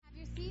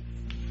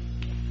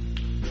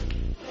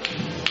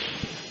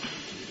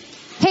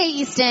Hey,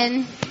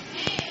 Easton.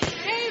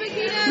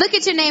 Look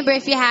at your neighbor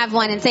if you have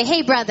one and say,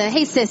 hey, brother.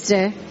 Hey,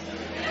 sister.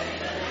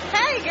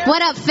 Hey, girl.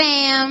 What up,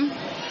 fam?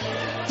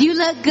 You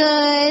look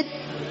good.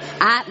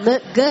 I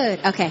look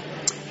good. Okay.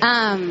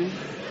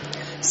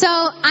 So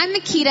I'm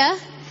Nikita.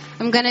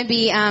 I'm going to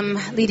be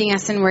leading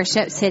us in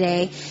worship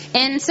today.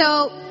 And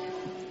so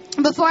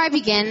before I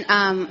begin,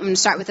 I'm going to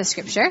start with a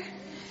scripture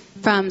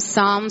from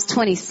Psalms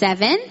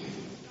 27.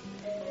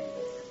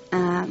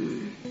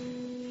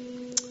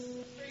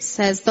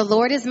 Says, the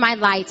Lord is my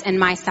light and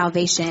my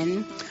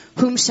salvation.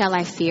 Whom shall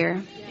I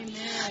fear?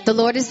 The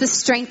Lord is the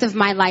strength of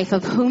my life.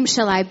 Of whom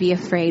shall I be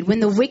afraid? When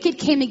the wicked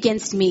came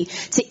against me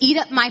to eat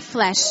up my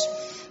flesh,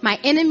 my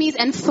enemies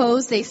and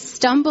foes, they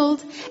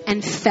stumbled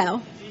and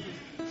fell.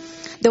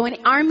 Though an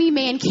army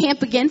may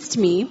encamp against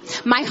me,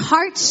 my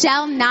heart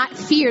shall not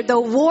fear.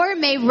 Though war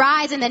may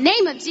rise in the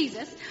name of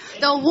Jesus,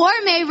 though war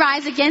may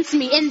rise against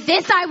me, in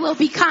this I will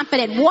be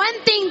confident.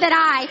 One thing that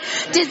I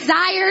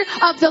desire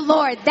of the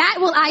Lord, that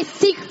will I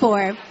seek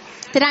for,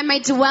 that I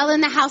might dwell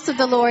in the house of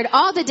the Lord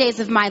all the days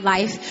of my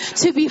life,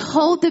 to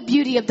behold the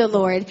beauty of the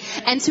Lord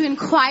and to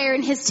inquire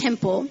in his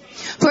temple.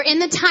 For in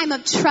the time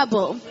of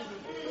trouble,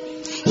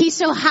 he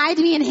shall hide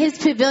me in his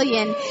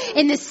pavilion.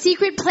 In the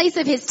secret place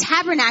of his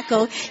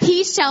tabernacle,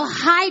 he shall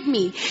hide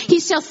me. He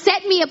shall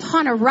set me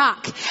upon a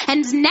rock.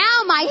 And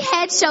now my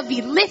head shall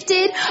be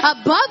lifted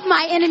above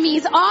my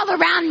enemies all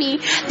around me.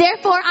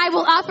 Therefore I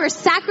will offer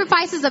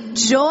sacrifices of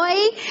joy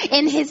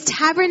in his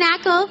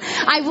tabernacle.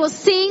 I will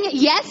sing,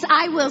 yes,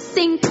 I will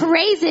sing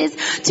praises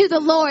to the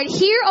Lord.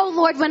 Hear, O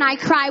Lord, when I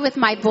cry with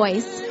my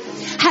voice.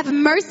 Have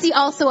mercy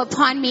also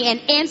upon me and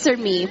answer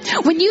me.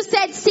 When you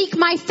said, seek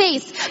my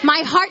face,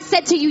 my heart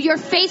said to you, your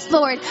face,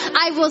 Lord,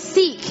 I will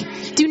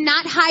seek. Do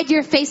not hide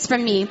your face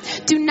from me.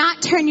 Do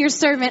not turn your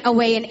servant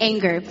away in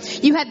anger.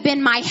 You have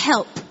been my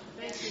help.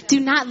 Do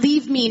not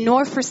leave me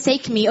nor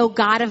forsake me, O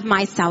God of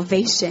my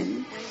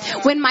salvation.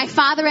 When my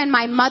father and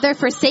my mother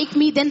forsake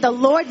me, then the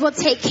Lord will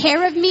take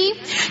care of me.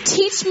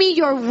 Teach me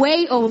your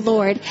way, O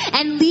Lord,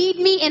 and lead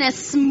me in a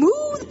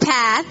smooth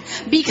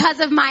path because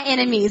of my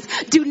enemies.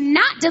 Do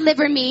not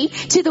deliver me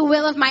to the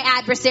will of my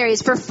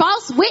adversaries, for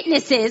false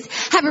witnesses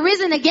have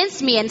arisen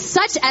against me, and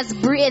such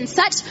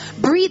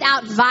breathe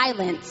out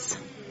violence.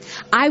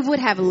 I would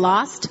have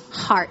lost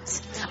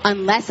heart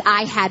unless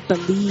I had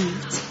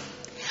believed.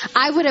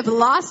 I would have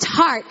lost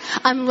heart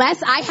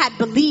unless I had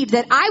believed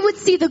that I would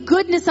see the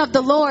goodness of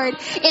the Lord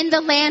in the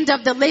land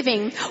of the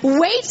living.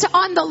 Wait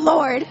on the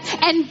Lord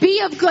and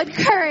be of good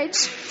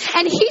courage,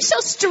 and he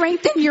shall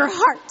strengthen your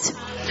heart.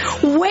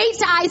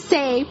 Wait, I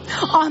say,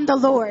 on the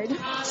Lord. Good.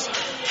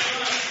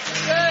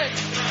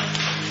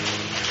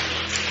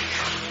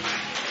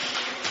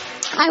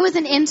 I was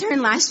an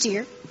intern last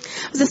year.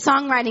 I was a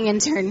songwriting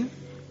intern.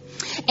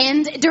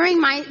 And during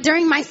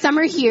my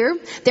summer here,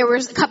 there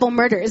was a couple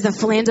murders of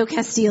Philando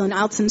Castile and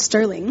Alton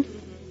Sterling.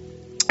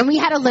 And we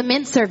had a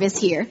lament service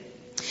here.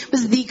 It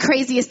was the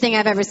craziest thing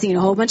I've ever seen.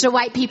 A whole bunch of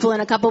white people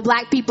and a couple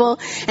black people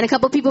and a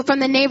couple people from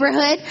the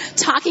neighborhood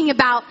talking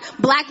about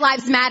Black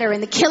Lives Matter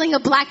and the killing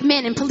of black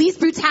men and police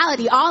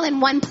brutality all in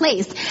one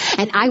place.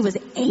 And I was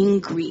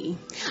angry.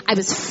 I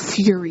was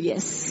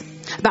furious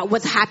about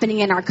what's happening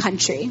in our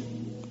country.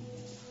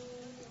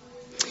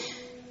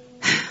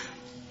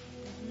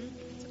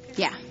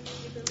 Yeah.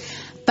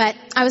 But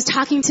I was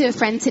talking to a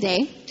friend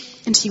today,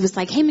 and she was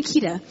like, hey,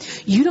 Makita,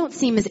 you don't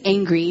seem as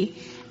angry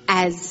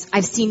as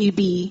I've seen you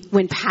be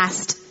when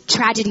past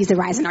tragedies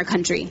arise in our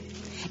country.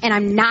 And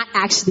I'm not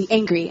actually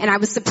angry. And I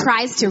was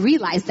surprised to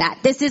realize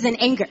that. This isn't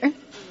anger.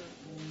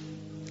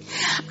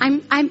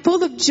 I'm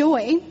full of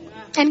joy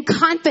and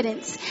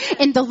confidence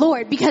in the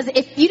Lord. Because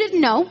if you didn't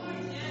know,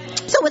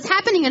 so what's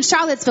happening in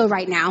Charlottesville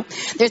right now,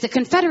 there's a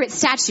Confederate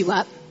statue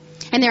up.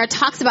 And there are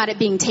talks about it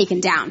being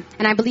taken down.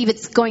 And I believe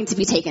it's going to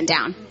be taken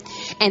down.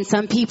 And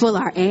some people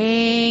are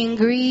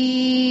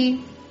angry.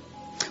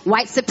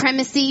 White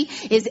supremacy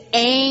is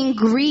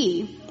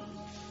angry.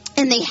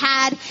 And they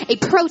had a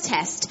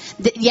protest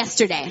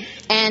yesterday.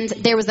 And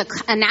there was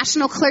a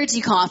national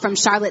clergy call from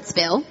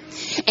Charlottesville.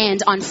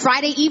 And on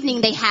Friday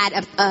evening, they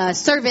had a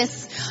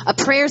service, a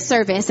prayer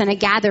service, and a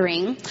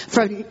gathering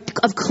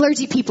of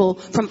clergy people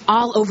from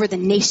all over the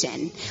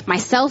nation.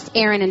 Myself,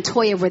 Aaron, and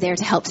Toya were there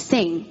to help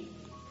sing.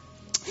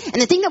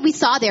 And the thing that we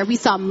saw there, we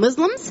saw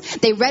Muslims.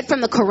 They read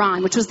from the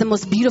Quran, which was the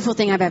most beautiful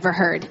thing I've ever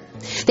heard.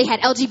 They had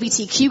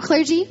LGBTQ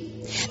clergy.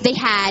 They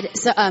had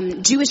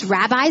Jewish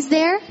rabbis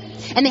there.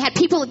 And they had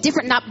people of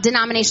different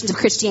denominations of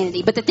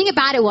Christianity. But the thing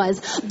about it was,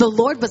 the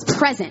Lord was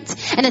present.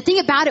 And the thing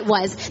about it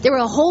was, there were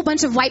a whole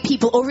bunch of white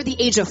people over the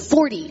age of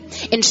 40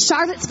 in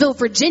Charlottesville,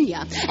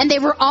 Virginia. And they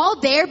were all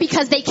there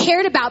because they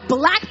cared about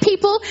black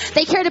people.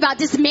 They cared about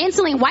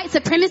dismantling white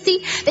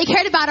supremacy. They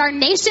cared about our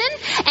nation.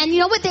 And you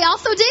know what they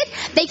also did?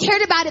 They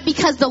cared about it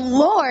because the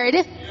Lord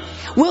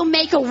will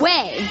make a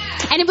way.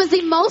 And it was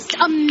the most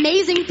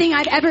amazing thing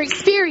I've ever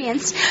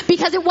experienced,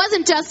 because it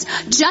wasn't just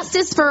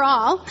justice for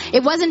all.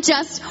 It wasn't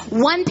just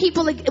one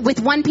people with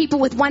one people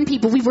with one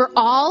people. We were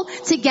all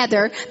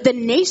together, the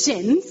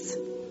nations,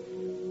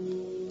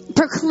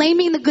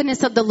 proclaiming the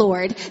goodness of the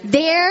Lord.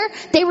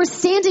 They were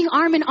standing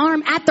arm in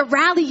arm at the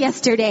rally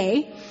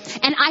yesterday,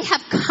 and I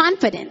have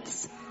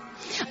confidence.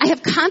 I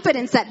have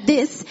confidence that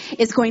this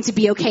is going to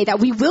be okay, that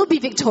we will be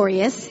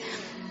victorious,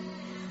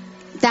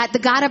 that the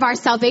God of our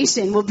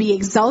salvation will be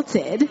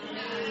exalted,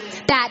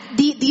 that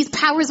these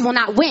powers will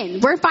not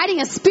win. We're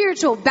fighting a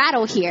spiritual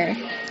battle here,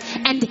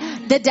 and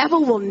the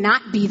devil will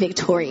not be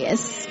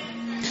victorious.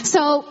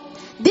 So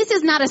this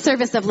is not a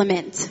service of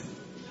lament.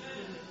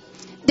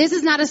 This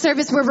is not a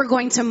service where we're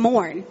going to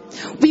mourn.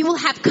 We will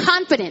have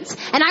confidence.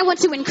 And I want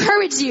to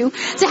encourage you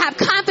to have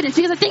confidence,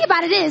 because the thing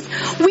about it is,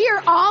 we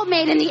are all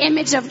made in the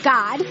image of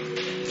God.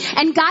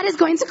 And God is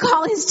going to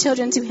call his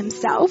children to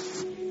himself.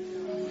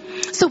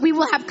 So we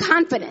will have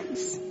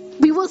confidence.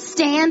 We will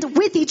stand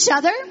with each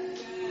other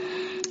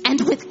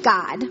and with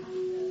God.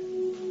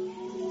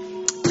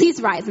 Please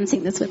rise and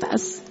sing this with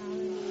us.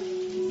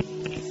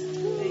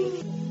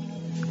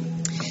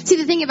 See,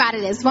 the thing about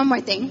it is, one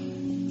more thing.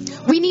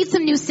 We need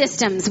some new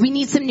systems. We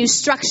need some new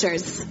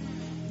structures.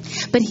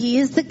 But he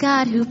is the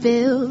God who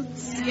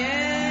builds.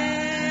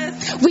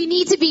 Yes. We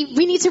need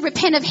to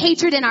repent of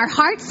hatred in our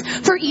hearts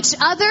for each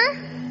other.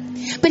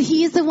 But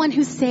he is the one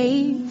who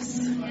saves.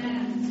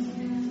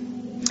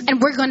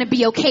 And we're going to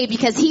be okay,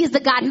 because he is the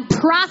God who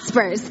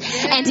prospers.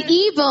 Yes. And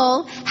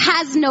evil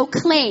has no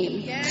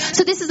claim. Yes.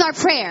 So this is our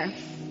prayer.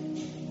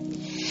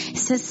 It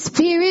says,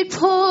 Spirit,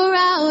 pour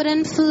out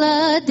and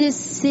flood this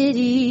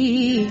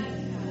city.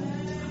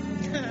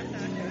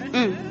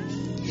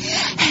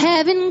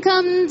 Heaven,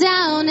 come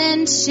down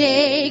and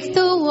shake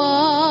the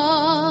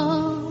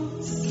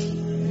walls.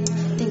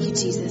 Thank you,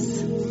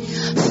 Jesus.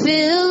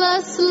 Fill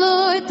us,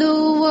 Lord, the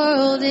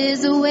world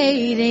is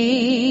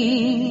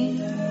waiting.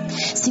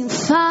 Sing,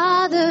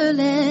 Father,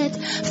 let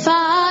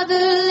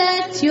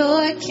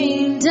your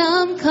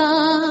kingdom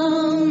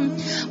come.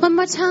 One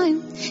more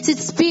time. Say,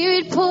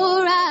 Spirit,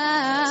 pour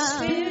out.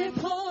 Spirit,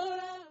 pour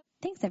out.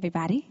 Thanks,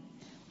 everybody.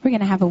 We're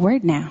going to have a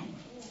word now.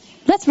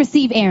 Let's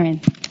receive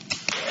Aaron.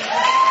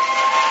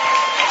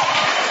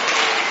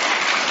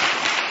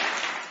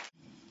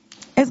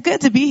 It's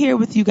good to be here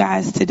with you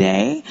guys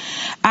today.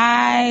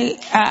 I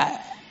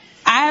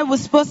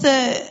was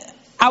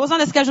on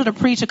the schedule to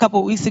preach a couple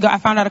of weeks ago. I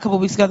found out a couple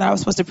of weeks ago that I was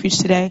supposed to preach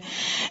today.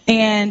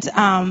 And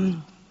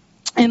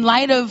in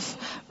light of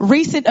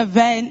recent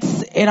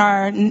events in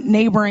our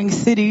neighboring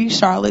city,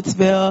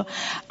 Charlottesville,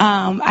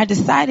 I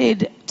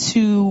decided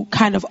to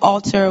kind of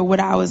alter what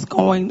I was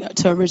going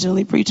to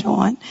originally preach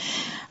on.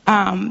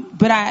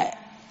 But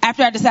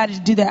after I decided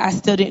to do that, I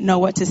still didn't know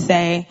what to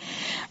say.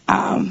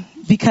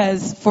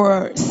 Because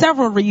for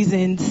several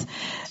reasons,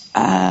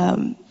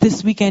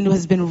 this weekend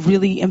has been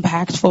really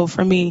impactful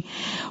for me.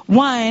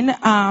 One,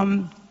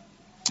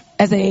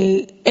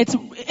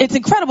 it's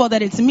incredible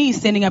that it's me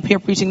standing up here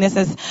preaching this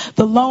as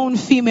the lone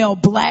female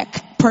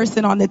black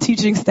person on the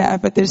teaching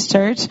staff at this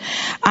church.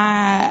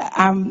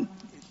 I'm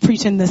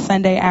preaching the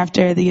Sunday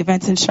after the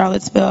events in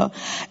Charlottesville,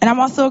 and I'm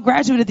also a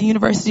graduate at the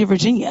University of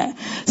Virginia.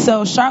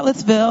 So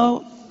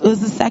Charlottesville was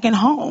the second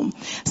home.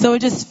 So it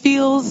just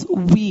feels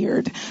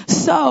weird.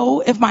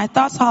 So if my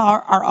thoughts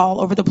are all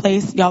over the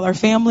place, y'all are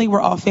family,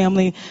 we're all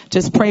family.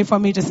 Just pray for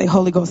me. Just say,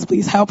 Holy Ghost,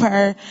 please help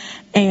her,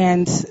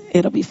 and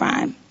it'll be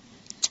fine.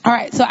 All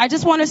right, so I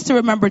just want us to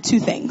remember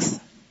two things.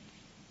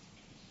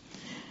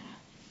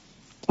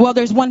 Well,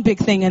 there's one big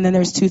thing, and then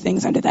there's two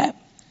things under that.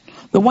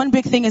 The one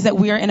big thing is that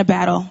we are in a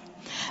battle.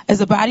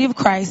 As a body of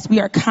Christ, we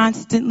are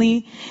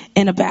constantly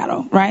in a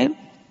battle, right?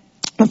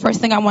 The first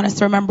thing I want us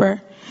to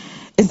remember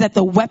is that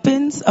the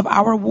weapons of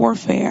our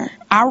warfare,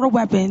 our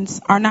weapons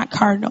are not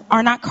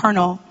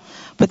carnal,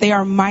 but they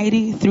are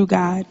mighty through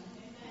God.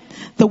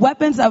 The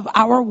weapons of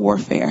our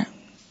warfare,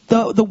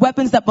 the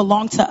weapons that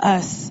belong to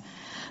us,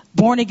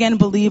 born again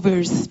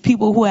believers,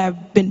 people who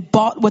have been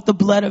bought with the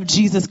blood of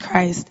Jesus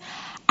Christ,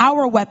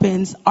 our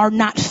weapons are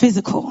not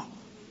physical,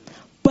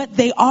 but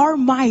they are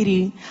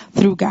mighty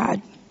through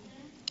God.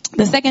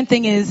 The second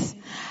thing is,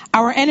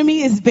 our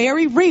enemy is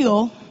very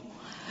real,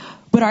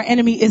 but our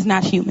enemy is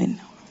not human.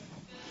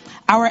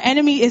 Our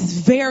enemy is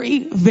very,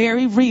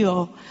 very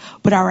real,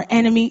 but our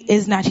enemy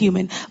is not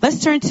human. Let's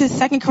turn to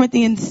 2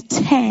 Corinthians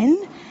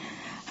 10.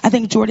 I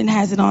think Jordan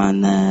has it on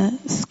the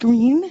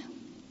screen.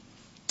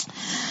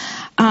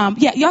 Y'all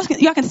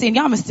can stand.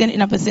 Y'all been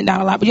standing up and sitting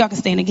down a lot, but y'all can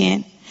stand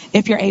again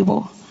if you're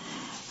able.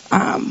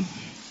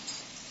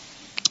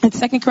 It's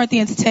 2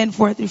 Corinthians 10,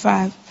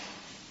 4-5.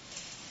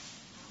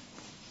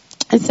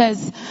 It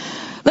says,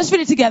 let's read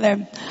it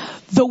together.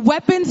 The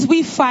weapons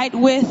we fight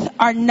with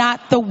are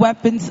not the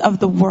weapons of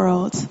the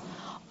world.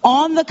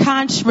 On the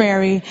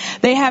contrary,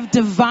 they have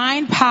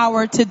divine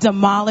power to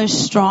demolish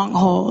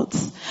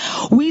strongholds.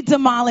 We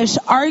demolish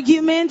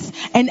arguments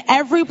and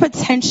every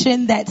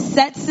pretension that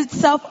sets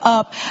itself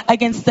up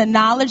against the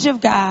knowledge of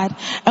God,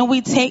 and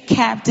we take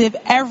captive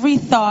every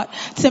thought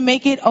to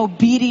make it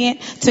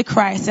obedient to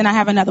Christ. And I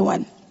have another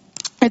one.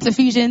 It's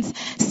Ephesians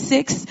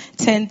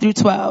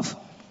 6:10-12.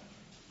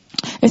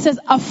 It says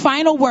a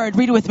final word.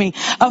 Read it with me.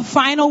 A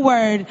final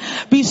word.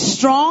 Be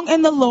strong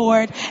in the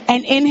Lord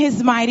and in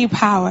his mighty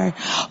power.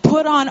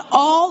 Put on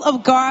all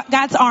of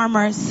God's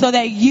armor so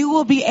that you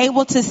will be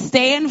able to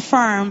stand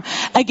firm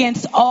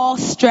against all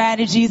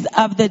strategies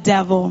of the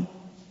devil.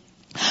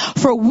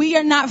 For we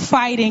are not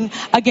fighting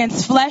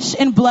against flesh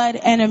and blood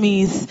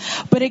enemies,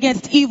 but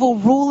against evil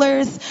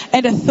rulers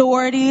and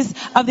authorities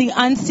of the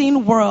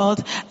unseen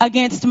world,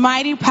 against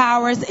mighty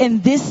powers in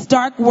this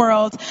dark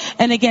world,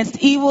 and against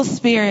evil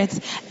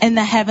spirits in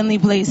the heavenly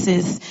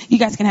places. You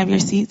guys can have your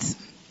seats.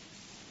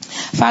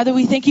 Father,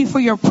 we thank you for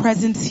your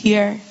presence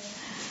here.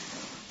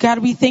 God,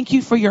 we thank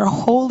you for your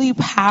holy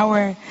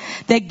power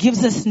that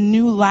gives us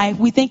new life.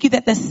 We thank you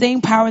that the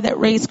same power that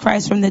raised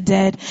Christ from the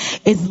dead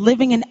is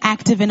living and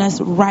active in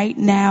us right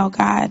now,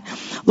 God.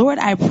 Lord,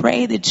 I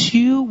pray that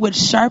you would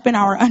sharpen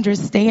our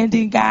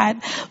understanding,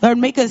 God. Lord,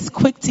 make us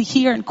quick to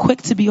hear and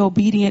quick to be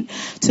obedient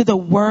to the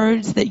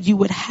words that you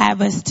would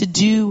have us to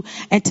do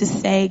and to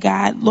say,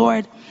 God.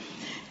 Lord,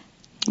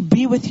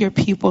 be with your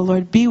people,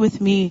 Lord. Be with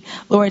me.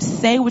 Lord,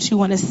 say what you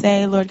want to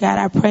say. Lord God,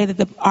 I pray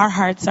that our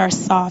hearts are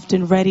soft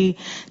and ready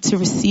to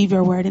receive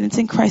your word. And it's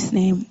in Christ's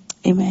name.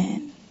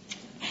 Amen.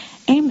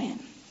 Amen.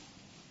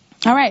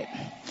 All right.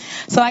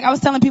 So like I was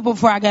telling people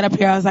before I got up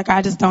here, I was like,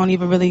 I just don't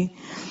even really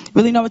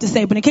know what to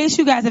say. But in case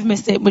you guys have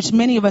missed it, which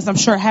many of us I'm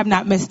sure have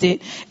not missed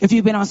it, if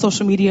you've been on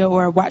social media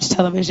or watched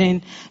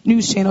television,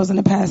 news channels in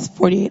the past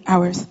 48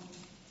 hours.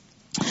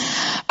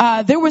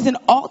 There was an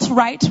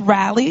alt-right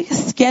rally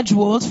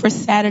scheduled for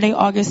Saturday,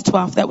 August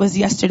 12th. That was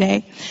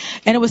yesterday.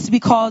 And it was to be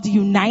called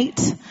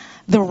Unite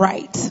the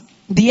Right.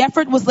 The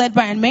effort was led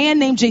by a man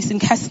named Jason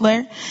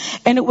Kessler,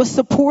 and it was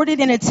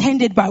supported and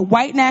attended by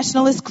white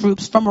nationalist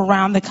groups from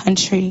around the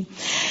country.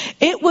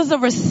 It was a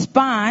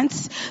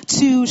response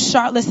to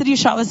the city of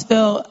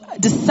Charlottesville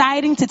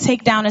deciding to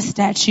take down a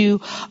statue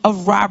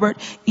of Robert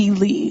E.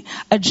 Lee,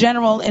 a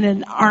general in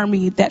an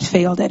army that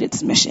failed at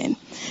its mission.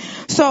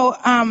 So,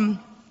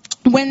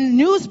 when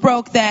news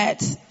broke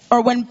that,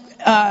 or when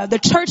the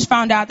church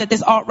found out that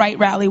this alt-right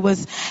rally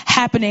was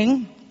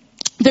happening,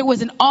 there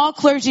was an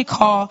all-clergy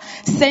call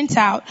sent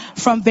out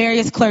from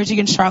various clergy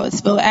in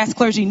Charlottesville, asked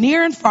clergy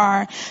near and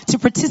far to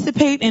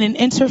participate in an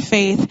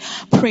interfaith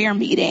prayer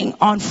meeting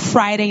on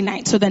Friday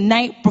night. So the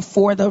night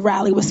before the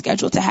rally was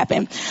scheduled to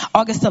happen,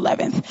 August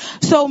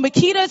 11th. So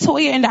Makita,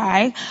 Toya, and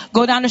I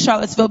go down to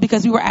Charlottesville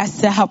because we were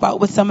asked to help out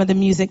with some of the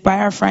music by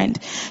our friend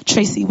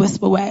Tracy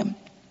Wispaway.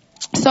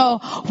 So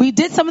we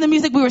did some of the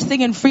music. We were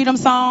singing freedom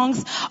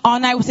songs all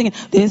night. We're singing,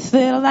 this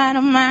little light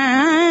of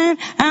mine,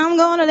 I'm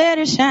gonna let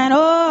it shine.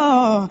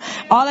 Oh,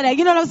 all of that.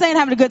 You know what I'm saying?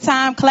 Having a good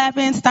time,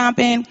 clapping,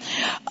 stomping.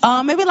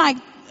 Maybe like,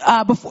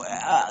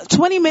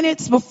 20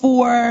 minutes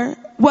before,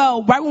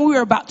 right when we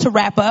were about to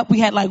wrap up, we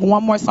had like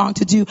one more song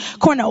to do.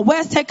 Cornel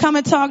West had come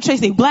and talked.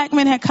 Tracy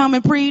Blackman had come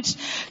and preached.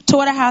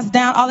 Tore the house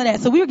down, all of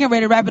that. So we were getting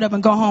ready to wrap it up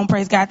and go home.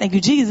 Praise God. Thank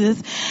you,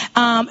 Jesus.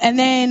 And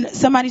then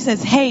somebody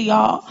says, hey,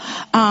 y'all,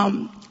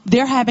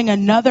 they're having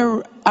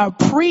another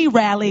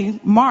pre-rally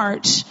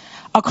march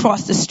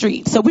across the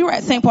street. So we were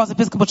at St. Paul's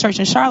Episcopal Church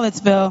in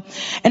Charlottesville,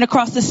 and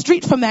across the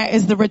street from that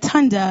is the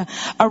Rotunda,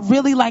 a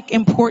really like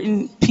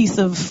important piece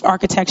of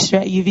architecture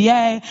at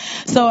UVA.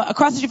 So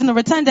across the street from the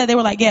Rotunda, they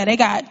were like, yeah, they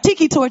got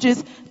tiki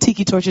torches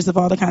of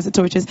all the kinds of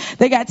torches.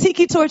 They got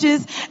tiki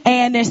torches,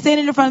 and they're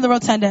standing in front of the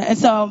Rotunda. And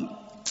so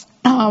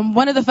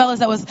one of the fellas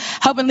that was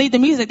helping lead the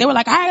music, they were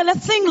like, all right,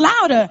 let's sing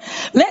louder.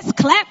 Let's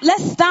clap.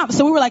 Let's stomp.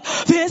 So we were like,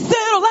 this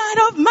little light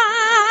of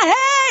mine,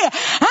 hey,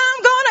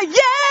 I'm gonna,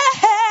 yeah.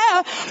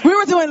 We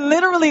were doing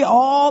literally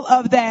all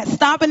of that,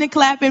 stomping and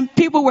clapping.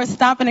 People were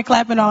stomping and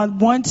clapping on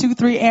 1, 2,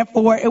 3, and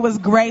 4. It was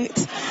great.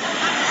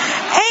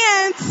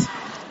 And,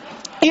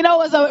 you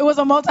know, it was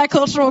a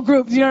multicultural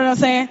group. You know what I'm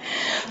saying?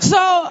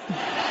 So,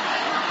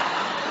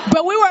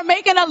 but we were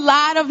making a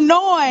lot of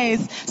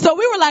noise. So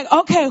we were like,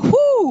 okay,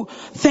 whoo,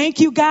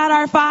 thank you, God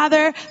our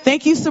Father.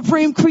 Thank you,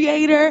 Supreme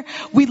Creator.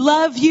 We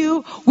love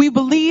you. We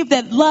believe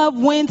that love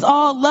wins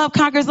all, love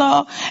conquers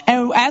all.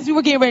 And as we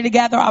were getting ready to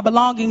gather our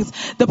belongings,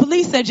 the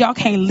police said, y'all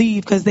can't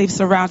leave because they've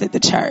surrounded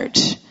the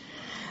church.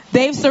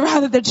 They've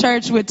surrounded the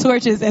church with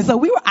torches. And so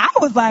I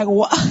was like,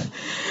 what?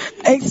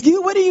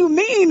 What do you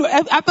mean?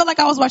 I felt like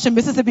I was watching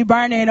Mississippi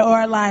Burning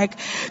or like,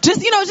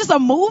 just a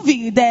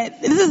movie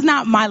that this is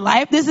not my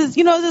life. This is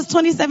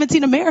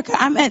 2017 America.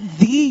 I'm at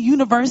the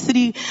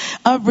University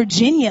of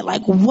Virginia.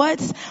 Like,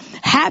 what's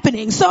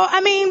happening? So, I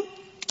mean,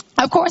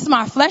 of course,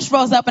 my flesh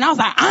rose up and I was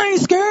like, I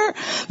ain't scared.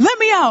 Let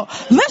me out.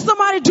 Let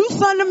somebody do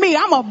something to me.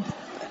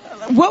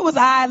 What was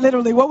I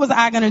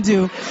going to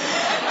do?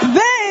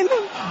 Then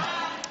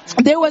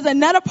there was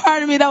another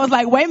part of me that was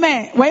like, wait a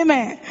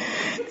minute.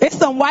 It's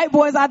some white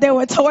boys out there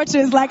with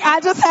torches. Like,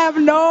 I just have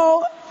who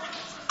do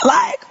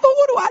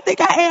I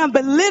think I am?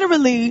 But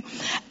literally,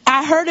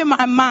 I heard in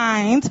my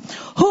mind,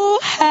 who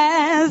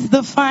has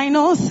the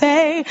final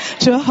say?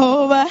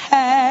 Jehovah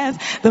has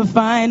the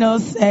final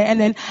say.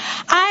 And then,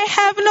 I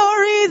have no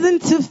reason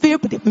to fear.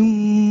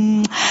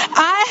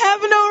 I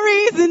have no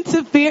reason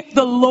to fear.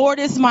 The Lord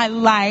is my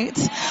light.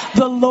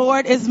 The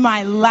Lord is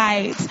my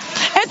light.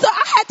 And so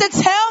I had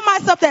to tell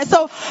myself that.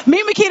 So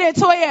me, Makita, and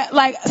Toya,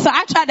 so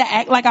I tried to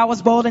act like I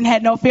was bold and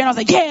had no fear. And I was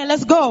like, yeah,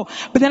 let's go.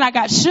 But then I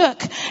got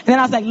shook. And then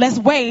I was like, let's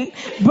wait.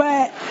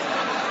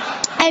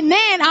 And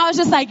then I was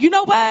just like, you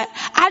know what?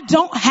 I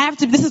don't have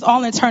to. This is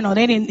all internal.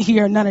 They didn't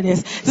hear none of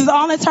this. This is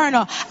all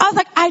internal. I was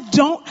like, I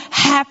don't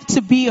have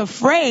to be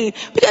afraid.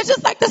 Because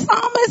just like the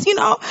psalmist,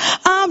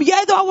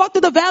 yea, though I walk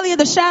through the valley of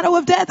the shadow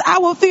of death, I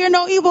will fear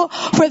no evil.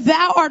 For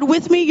thou art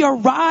with me, your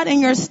rod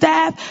and your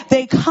staff,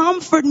 they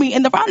comfort me.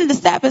 And the rod and the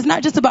staff is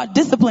not just about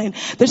discipline.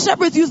 The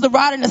shepherds used the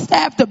rod and the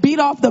staff to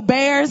beat off the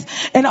bears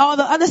and all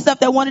the other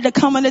stuff that wanted to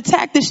come and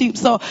attack the sheep.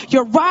 So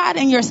your rod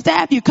and your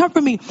staff, you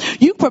comfort me.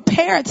 You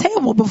prepare a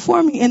table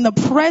before me in the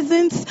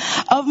presence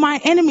of my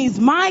enemies.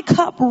 My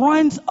cup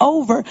runs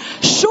over.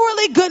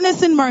 Surely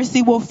goodness and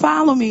mercy will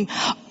follow me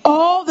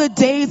all the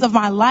days of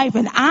my life,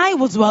 and I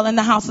will dwell in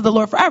the house of the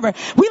Lord forever.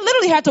 We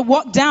literally had to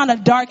walk down a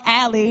dark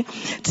alley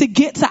to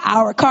get to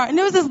our car. And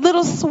there was this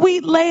little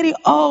sweet lady.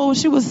 Oh,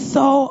 she was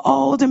so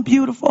old and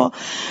beautiful.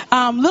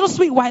 Little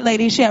sweet white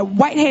lady. She had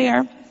white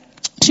hair.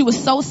 She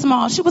was so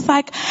small. She was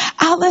like,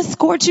 I'll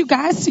escort you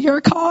guys to your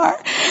car.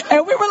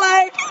 And we were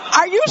like,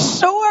 are you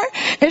sure?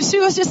 And she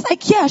was just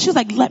like, yeah. She was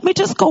like, let me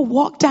just go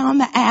walk down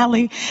the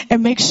alley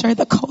and make sure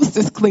the coast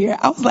is clear.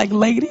 I was like,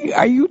 lady,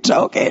 are you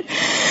joking?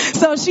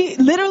 So she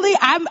literally,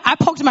 I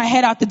poked my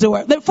head out the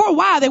door. For a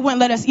while, they wouldn't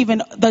let us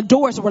the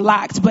doors were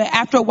locked. But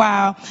after a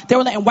while, they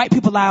were letting white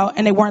people out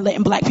and they weren't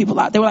letting black people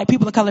out. They were like,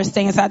 people of color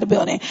stay inside the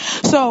building.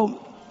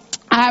 So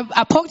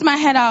I poked my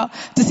head out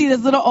to see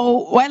this little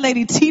old white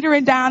lady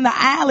teetering down the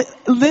alley,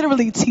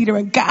 literally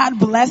teetering. God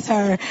bless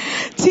her.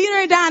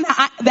 Teetering down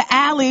the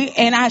alley,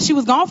 and she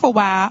was gone for a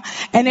while.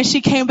 And then she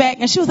came back,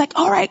 and she was like,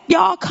 all right,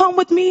 y'all come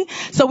with me.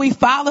 So we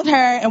followed her,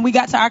 and we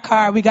got to our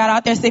car. We got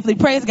out there safely,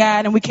 praise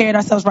God, and we carried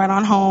ourselves right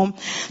on home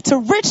to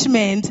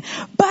Richmond.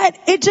 But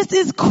it just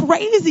is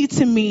crazy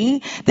to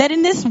me that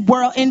in this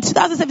world, in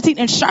 2017,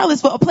 in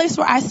Charlottesville, a place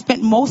where I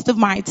spent most of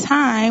my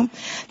time,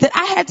 that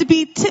I had to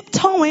be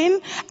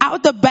tiptoeing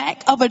out the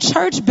back of a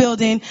church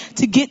building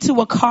to get to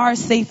a car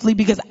safely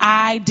because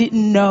I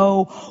didn't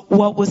know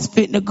what was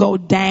fitting to go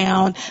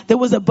down. There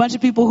was a bunch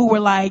of people who were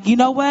like, you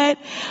know what?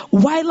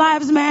 White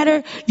lives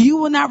matter. You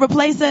will not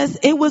replace us.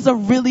 It was a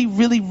really,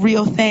 really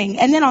real thing.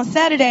 And then on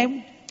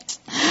Saturday,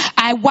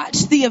 I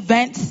watched the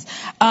events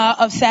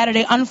of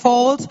Saturday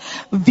unfold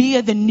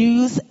via the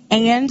news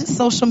and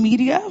social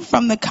media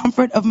from the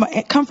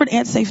comfort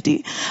and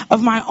safety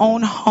of my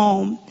own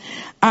home.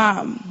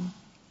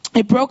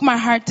 It broke my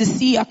heart to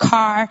see a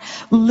car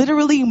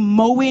literally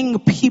mowing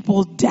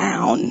people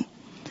down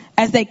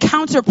as they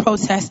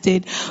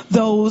counter-protested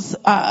those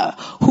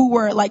who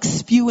were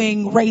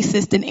spewing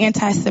racist and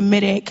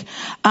anti-Semitic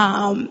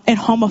and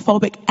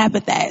homophobic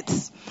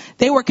epithets.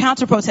 They were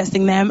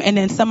counter-protesting them, and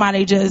then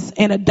somebody just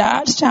in a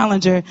Dodge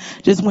Challenger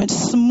just went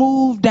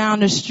smooth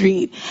down the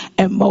street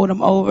and mowed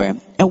them over.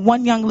 And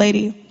one young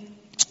lady,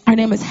 her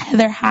name is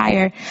Heather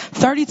Heyer,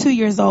 32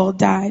 years old,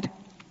 died.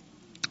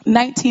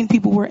 19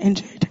 people were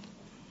injured.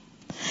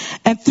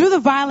 And through the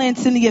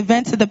violence and the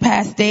events of the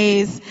past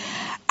days,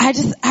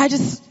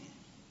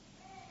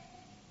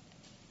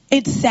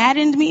 it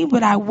saddened me,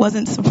 but I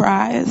wasn't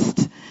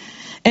surprised.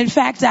 In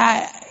fact,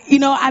 I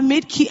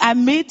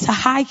mid to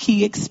high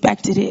key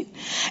expected it.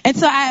 And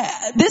so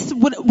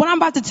what I'm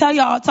about to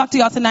talk to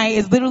y'all tonight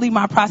is literally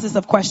my process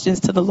of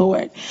questions to the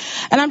Lord.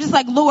 And I'm just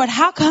like, Lord,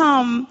 how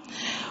come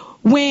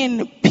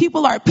when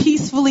people are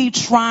peacefully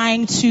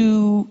trying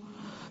to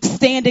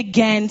stand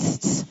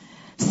against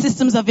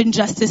systems of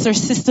injustice or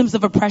systems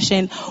of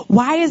oppression,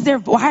 why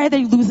are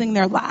they losing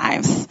their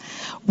lives?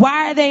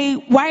 Why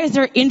is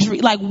there injury?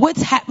 What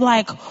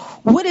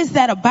is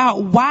that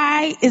about?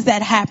 Why is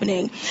that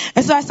happening?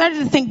 And so I started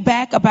to think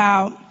back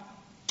about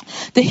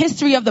the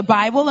history of the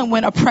Bible and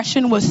when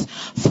oppression was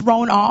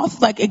thrown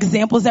off,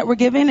 examples that were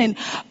given. And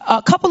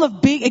a couple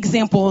of big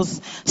examples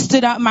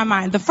stood out in my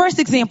mind. The first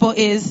example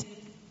is,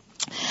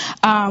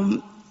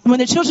 when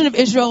the children of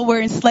Israel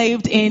were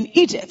enslaved in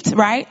Egypt,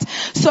 right?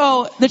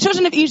 So the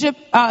children of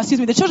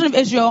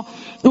Israel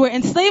were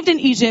enslaved in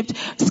Egypt.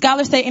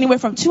 Scholars say anywhere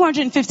from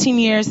 215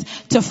 years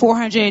to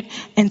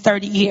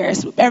 430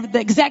 years. The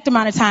exact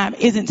amount of time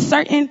isn't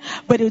certain,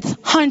 but it's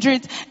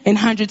hundreds and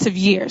hundreds of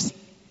years.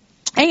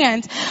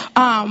 And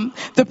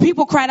the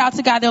people cried out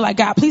to God. They're like,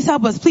 God, please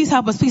help us, please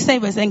help us, please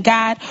save us. And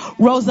God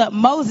rose up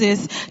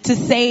Moses to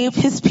save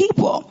his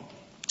people.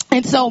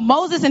 And so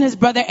Moses and his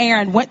brother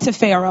Aaron went to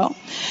Pharaoh,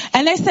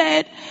 and they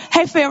said,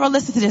 hey, Pharaoh,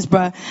 listen to this,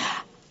 bruh.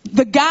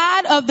 The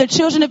God of the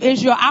children of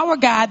Israel, our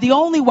God, the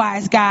only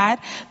wise God,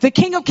 the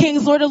King of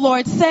Kings, Lord of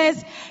Lords,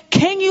 says,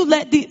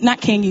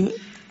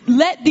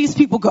 let these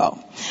people go.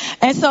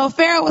 And so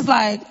Pharaoh was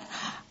like,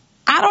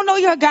 I don't know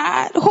your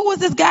God. Who is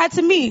this God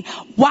to me?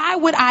 Why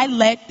would I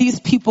let these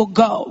people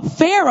go?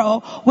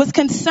 Pharaoh was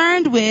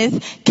concerned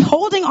with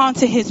holding on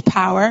to his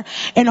power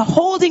and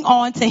holding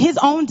on to his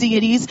own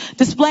deities,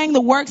 displaying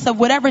the works of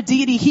whatever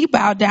deity he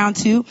bowed down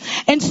to.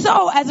 And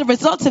so as a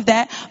result of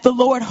that, the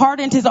Lord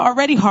hardened his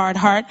already hard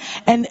heart.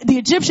 And the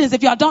Egyptians,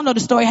 if y'all don't know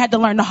the story, had to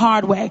learn the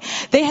hard way.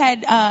 They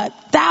had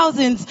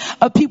thousands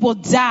of people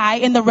die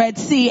in the Red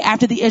Sea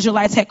after the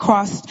Israelites had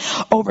crossed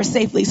over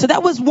safely. So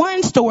that was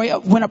one story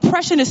of when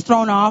oppression is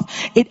thrown off,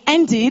 it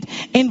ended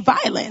in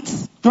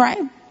violence, right?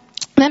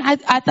 Then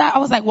I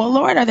was like, well,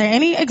 Lord, are there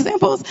any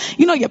examples?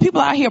 Your people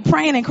out here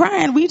praying and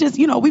crying. We just,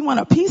 we want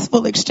a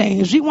peaceful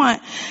exchange. We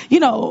want,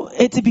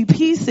 it to be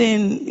peace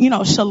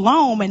and,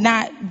 shalom and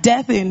not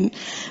death and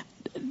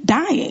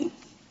dying.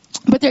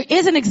 But there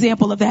is an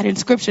example of that in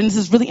Scripture. This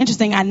is really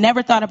interesting. I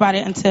never thought about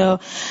it until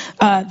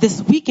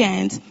this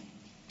weekend.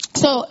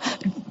 So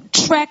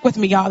track with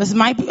me, y'all. This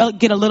might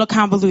get a little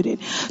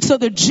convoluted. So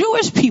the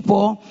Jewish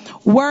people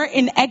were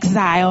in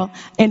exile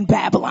in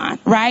Babylon,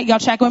 right? Y'all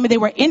track with me. They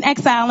were in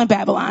exile in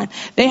Babylon.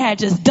 They had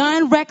just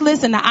done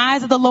reckless in the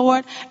eyes of the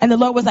Lord. And the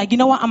Lord was like, you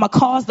know what? I'm going to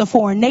cause the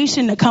foreign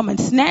nation to come and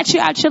snatch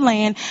you out your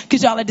land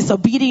because y'all are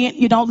disobedient.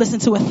 You don't listen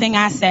to a thing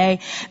I say.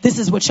 This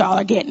is what y'all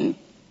are getting.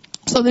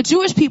 So the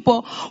Jewish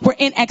people were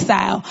in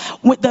exile.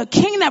 The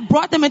king that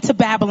brought them into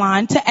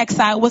Babylon to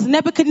exile was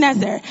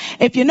Nebuchadnezzar.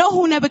 If you know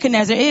who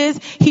Nebuchadnezzar is,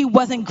 he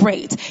wasn't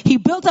great. He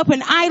built up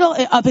an idol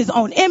of his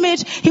own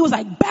image. He was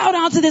like, bow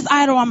down to this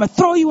idol. I'm going to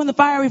throw you in the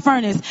fiery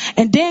furnace.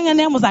 And Daniel and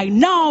them was like,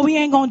 no, we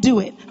ain't going to do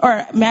it.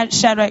 Or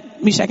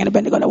Shadrach, Meshach, and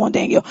Abednego, that won't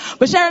Daniel.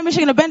 But Shadrach,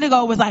 Meshach, and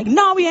Abednego was like,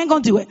 no, we ain't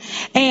going to do it.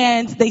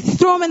 And they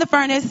threw him in the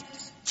furnace.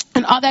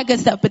 And all that good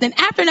stuff. But then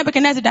after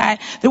Nebuchadnezzar died,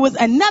 there was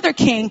another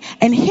king,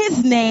 and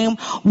his name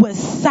was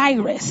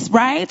Cyrus,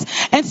 right?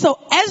 And so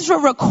Ezra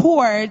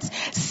records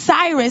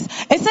Cyrus.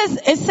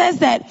 It says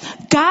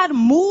that God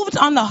moved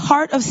on the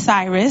heart of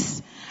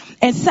Cyrus.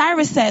 And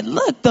Cyrus said,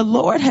 look, the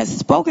Lord has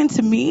spoken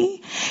to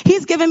me.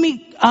 He's given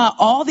me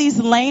all these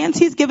lands.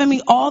 He's given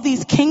me all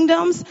these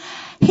kingdoms.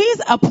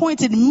 He's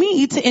appointed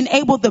me to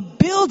enable the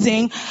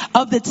building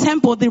of the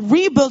temple, the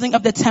rebuilding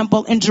of the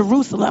temple in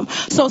Jerusalem.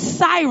 So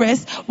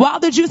Cyrus, while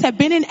the Jews had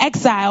been in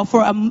exile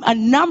for a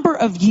number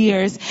of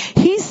years,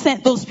 he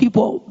sent those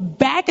people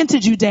back into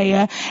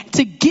Judea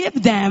to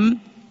give them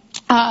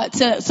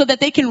so that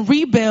they can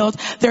rebuild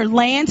their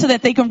land, so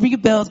that they can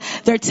rebuild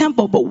their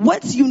temple. But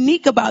what's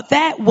unique about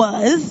that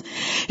was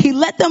he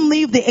let them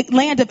leave the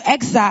land of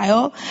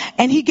exile,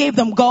 and he gave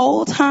them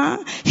gold,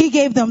 He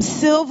gave them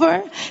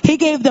silver. He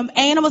gave them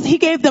animals. He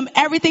gave them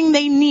everything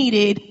they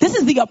needed. This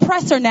is the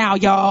oppressor now,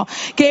 y'all.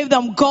 Gave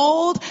them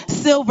gold,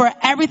 silver,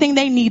 everything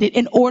they needed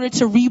in order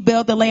to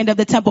rebuild the land of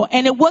the temple.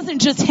 And it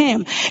wasn't just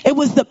him. It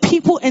was the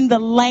people in the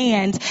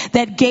land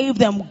that gave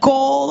them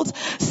gold,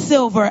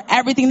 silver,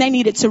 everything they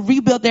needed to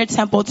rebuild their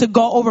temple, to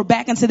go over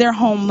back into their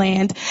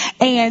homeland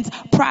and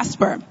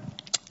prosper.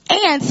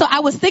 And so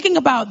I was thinking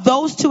about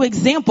those two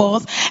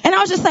examples, and I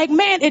was just like,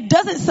 man, it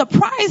doesn't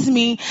surprise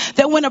me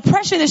that when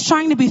oppression is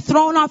trying to be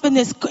thrown off in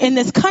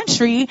this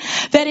country,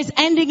 that it's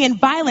ending in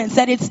violence,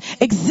 that it's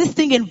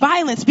existing in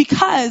violence,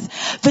 because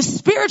the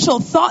spiritual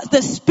thoughts,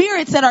 the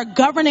spirits that are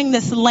governing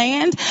this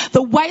land,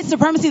 the white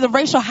supremacy, the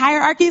racial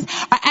hierarchies,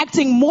 are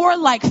acting more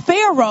like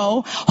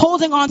Pharaoh,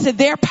 holding on to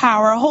their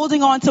power,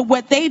 holding on to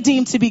what they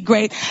deem to be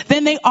great,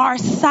 than they are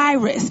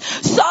Cyrus.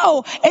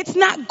 So it's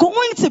not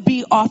going to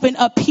be often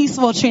a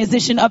peaceful transition,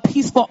 a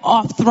peaceful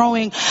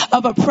off-throwing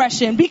of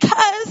oppression,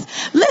 because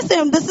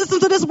listen, the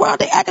systems of this world,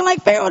 they acting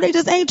like Pharaoh. They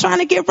just ain't trying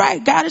to get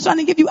right. God is trying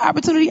to give you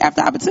opportunity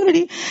after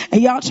opportunity,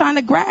 and y'all trying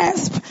to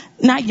grasp,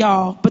 not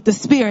y'all, but the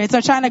spirits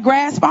are trying to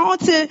grasp on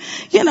to,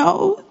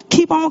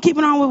 keep on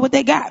keeping on with what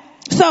they got.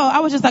 So I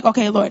was just like,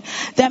 okay, Lord,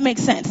 that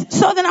makes sense.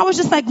 So then I was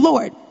just like,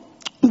 Lord,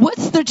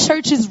 what's the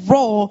church's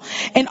role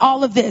in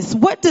all of this?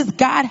 What does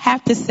God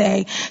have to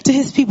say to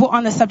his people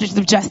on the subject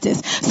of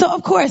justice? So,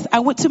 of course, I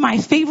went to my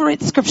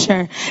favorite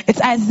scripture.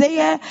 It's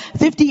Isaiah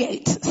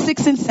 58,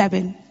 6 and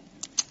 7.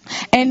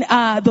 And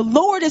the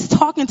Lord is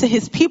talking to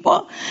his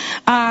people,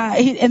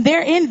 and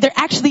they're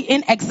actually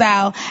in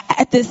exile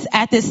at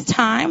this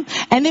time,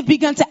 and they've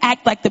begun to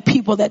act like the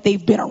people that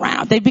they've been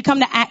around.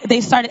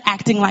 They started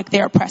acting like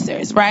their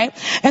oppressors, right?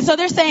 And so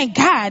they're saying,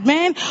 God,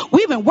 man,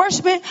 we've been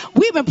worshiping,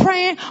 we've been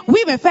praying,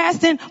 we've been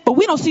fasting, but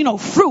we don't see no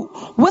fruit.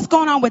 What's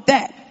going on with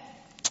that?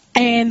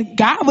 And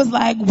God was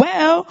like,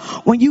 well,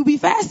 when you be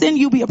fasting,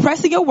 you be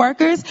oppressing your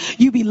workers,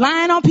 you be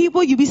lying on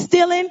people, you be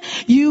stealing,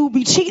 you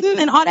be cheating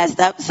and all that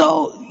stuff.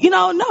 So,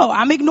 no,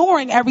 I'm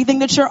ignoring everything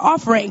that you're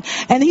offering.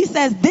 And he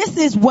says, this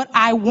is what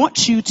I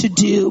want you to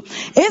do.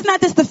 Is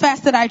not this the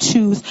fast that I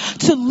choose?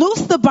 To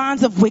loose the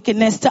bonds of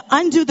wickedness, to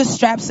undo the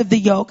straps of the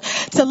yoke,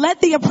 to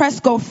let the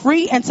oppressed go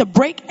free, and to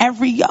break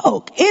every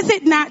yoke. Is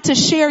it not to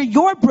share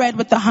your bread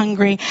with the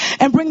hungry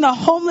and bring the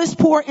homeless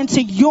poor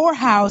into your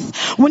house?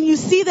 When you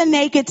see the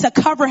naked, to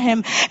cover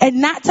him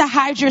and not to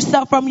hide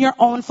yourself from your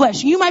own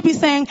flesh. You might be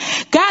saying,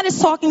 God is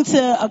talking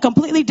to a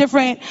completely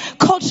different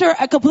culture,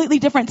 a completely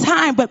different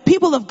time, but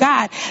people of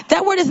God,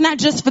 that word is not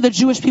just for the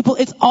Jewish people,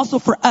 it's also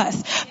for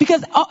us.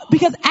 Because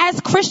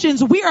as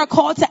Christians, we are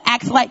called to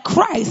act like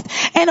Christ.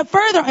 And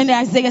further in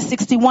Isaiah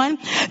 61,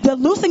 the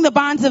loosing the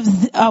bonds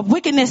of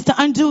wickedness to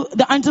undo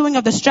the undoing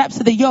of the straps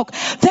of the yoke.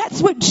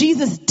 That's what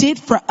Jesus did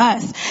for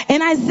us.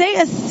 In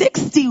Isaiah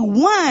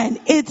 61,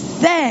 it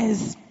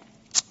says,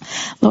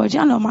 Lord,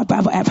 y'all know my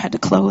Bible app had to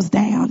close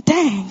down.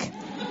 Dang.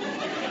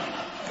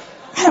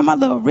 I have my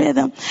little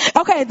rhythm.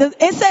 Okay,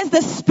 it says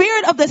the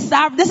spirit of the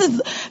sovereign, this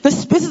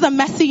is a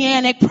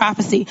messianic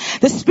prophecy.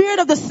 The spirit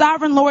of the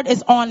sovereign Lord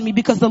is on me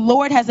because the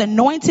Lord has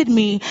anointed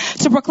me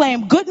to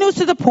proclaim good news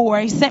to the poor.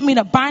 He sent me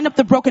to bind up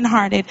the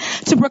brokenhearted,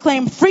 to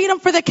proclaim freedom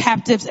for the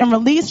captives and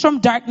release from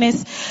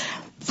darkness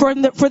for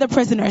the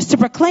prisoners, to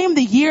proclaim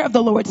the year of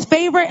the Lord's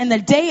favor and the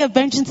day of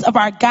vengeance of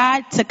our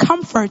God, to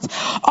comfort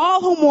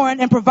all who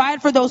mourn and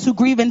provide for those who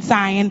grieve in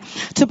Zion,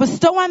 to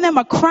bestow on them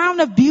a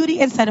crown of beauty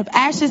instead of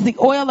ashes, the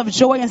oil of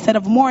joy instead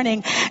of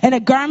mourning, and a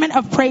garment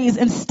of praise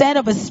instead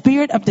of a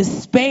spirit of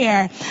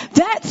despair.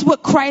 That's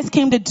what Christ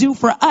came to do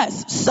for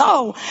us.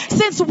 So,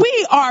 since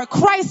we are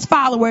Christ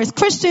followers,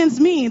 Christians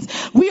means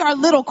we are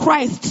little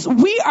Christs.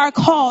 We are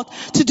called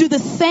to do the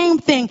same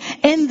thing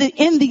in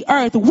the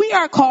earth. We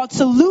are called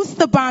to loose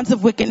the bonds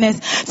of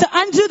wickedness, to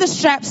undo the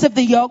straps of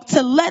the yoke,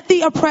 to let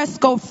the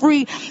oppressed go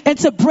free, and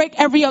to break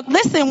every yoke.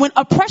 Listen, when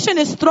oppression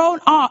is thrown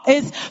off,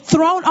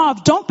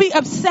 don't be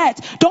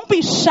upset. Don't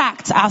be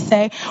shocked, I'll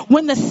say,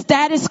 when the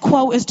status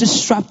quo is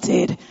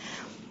disrupted.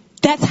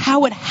 That's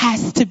how it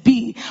has to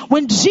be.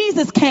 When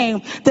Jesus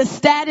came, the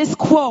status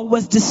quo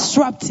was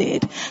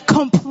disrupted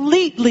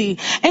completely.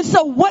 And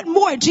so what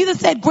more? Jesus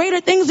said, greater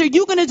things are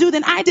you going to do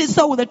than I did.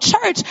 So the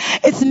church,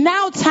 it's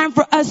now time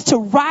for us to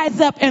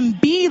rise up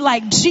and be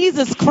like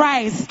Jesus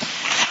Christ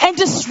and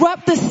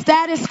disrupt the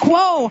status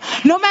quo.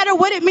 No matter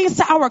what it means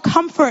to our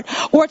comfort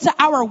or to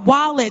our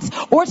wallets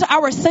or to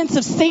our sense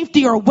of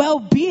safety or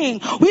well-being,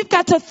 we've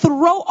got to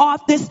throw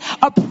off this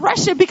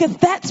oppression because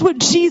that's what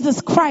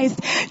Jesus Christ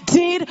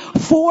did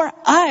for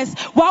us.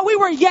 While we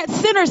were yet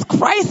sinners,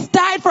 Christ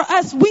died for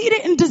us. We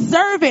didn't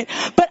deserve it,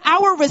 but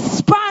our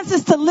response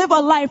is to live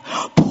a life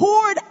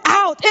poured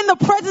out in the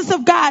presence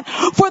of God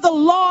for the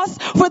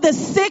lost, for the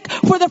sick,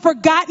 for the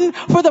forgotten,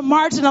 for the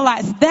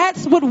marginalized.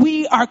 That's what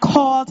we are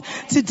called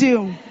to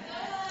do.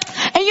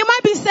 And you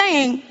might be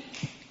saying,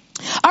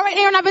 all right,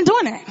 Aaron, I've been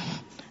doing it.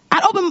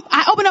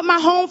 I opened up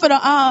my home for the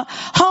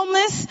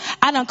homeless.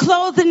 I done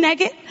clothed the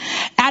naked.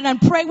 I done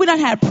prayed. We done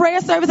had prayer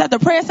service after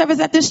prayer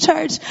service at this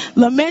church.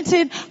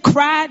 Lamented,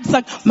 cried. It's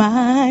like,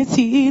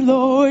 mighty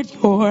Lord,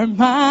 you're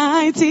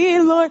mighty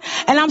Lord.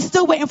 And I'm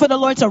still waiting for the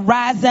Lord to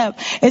rise up.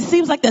 It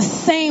seems like the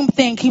same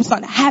thing keeps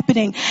on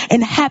happening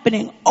and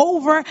happening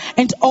over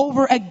and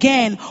over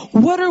again.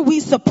 What are we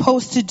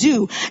supposed to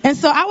do? And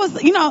so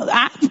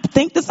I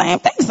think the same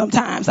thing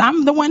sometimes.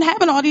 I'm the one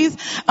having all these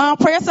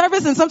prayer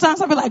service, and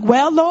sometimes I'll be like,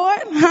 well, Lord,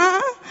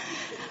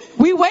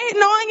 we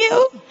waiting on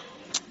you.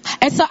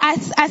 And so I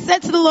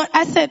said to the Lord,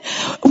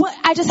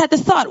 I just had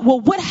this thought, well,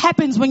 what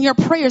happens when your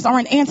prayers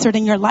aren't answered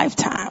in your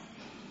lifetime?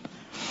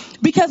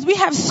 Because we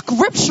have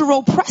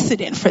scriptural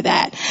precedent for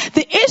that.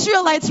 The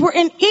Israelites were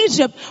in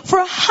Egypt for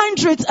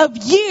hundreds of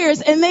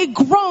years, and they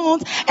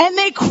groaned and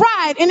they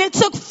cried, and it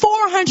took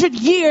 400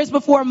 years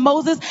before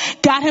Moses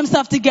got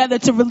himself together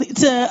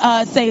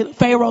to say,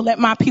 Pharaoh, let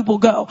my people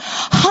go.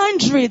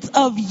 Hundreds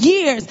of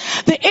years.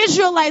 The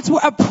Israelites were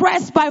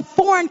oppressed by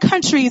foreign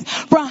countries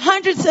for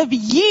hundreds of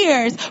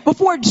years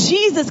before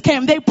Jesus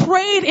came. They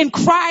prayed and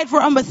cried for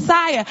a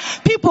Messiah.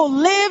 People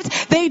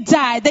lived, they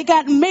died, they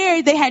got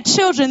married, they had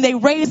children, they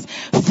raised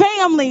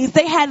families,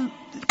 they had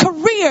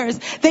careers,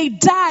 they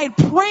died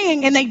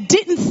praying, and they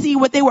didn't see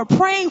what they were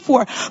praying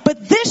for.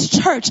 But this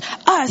church,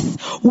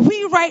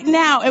 we right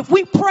now, if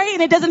we pray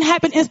and it doesn't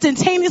happen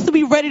instantaneously,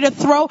 we ready to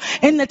throw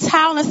in the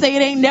towel and say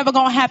it ain't never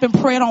gonna happen.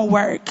 Prayer don't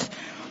work.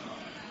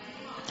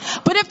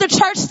 But if the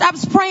church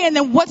stops praying,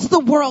 then what's the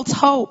world's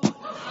hope?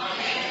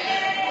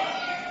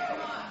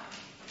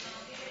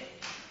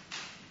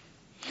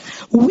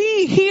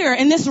 We here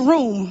in this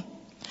room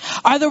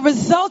are the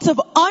result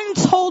of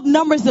untold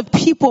numbers of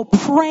people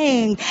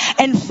praying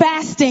and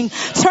fasting,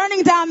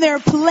 turning down their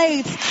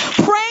plates,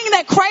 praying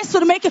that Christ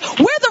would make it. We're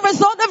the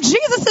result of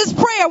Jesus'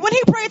 prayer. When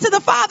he prayed to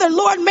the Father,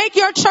 Lord, make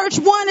your church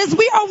one as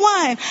we are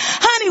one.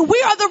 Honey,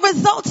 we are the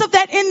results of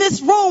that in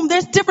this room.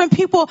 There's different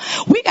people.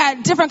 We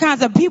got different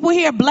kinds of people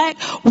here,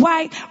 black,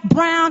 white,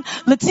 brown,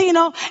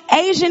 Latino,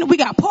 Asian. We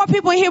got poor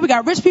people in here. We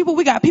got rich people.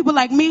 We got people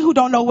like me who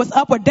don't know what's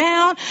up or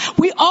down.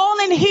 We all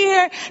in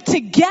here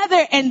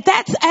together, and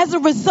that's as a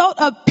result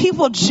of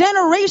people,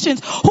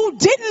 generations who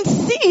didn't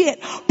see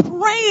it,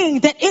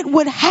 praying that it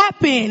would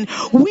happen.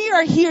 We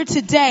are here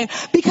today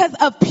because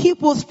of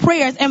people's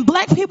prayers. And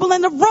black people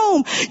in the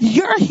room,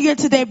 you're here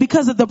today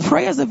because of the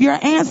prayers of your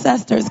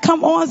ancestors.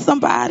 Come on,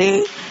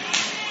 somebody.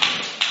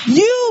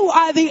 You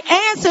are the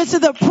answer to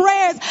the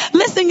prayers.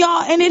 Listen,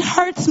 y'all, and it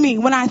hurts me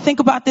when I think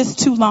about this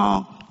too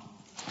long.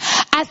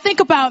 I think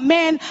about,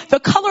 man, the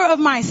color of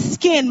my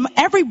skin,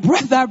 every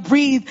breath I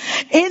breathe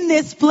in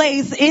this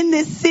place, in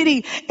this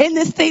city, in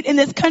this state, in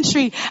this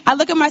country. I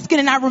look at my skin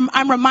and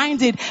I'm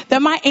reminded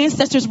that my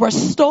ancestors were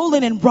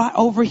stolen and brought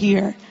over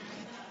here.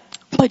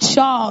 But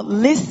y'all,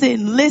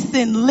 listen.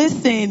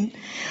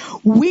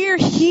 We're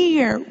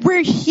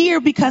here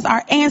because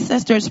our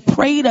ancestors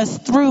prayed us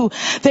through.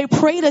 They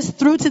prayed us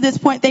through to this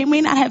point. They may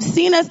not have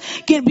seen us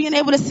being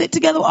able to sit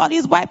together with all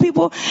these white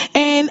people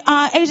and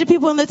Asian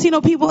people and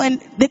Latino people,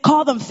 and they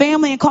call them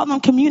family and call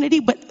them community,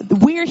 but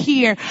we're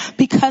here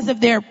because of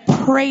their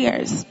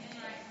prayers.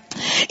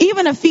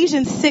 Even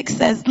Ephesians 6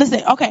 says,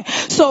 listen, okay,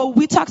 so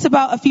we talked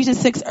about Ephesians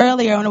 6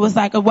 earlier, and it was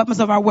like a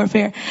weapons of our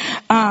warfare.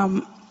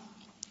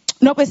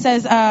 Nope, it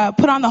says,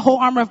 put on the whole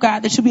armor of God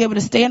that you'll be able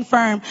to stand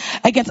firm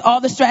against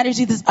all the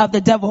strategies of the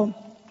devil.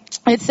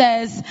 It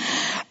says,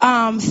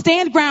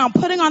 stand ground,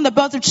 putting on the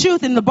belt of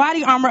truth and the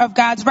body armor of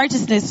God's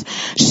righteousness.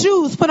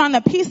 Shoes, put on the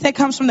peace that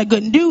comes from the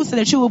good news so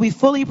that you will be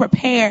fully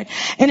prepared.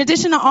 In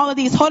addition to all of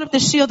these, hold up the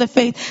shield of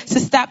faith to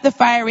stop the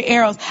fiery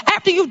arrows.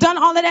 After you've done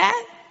all of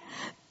that,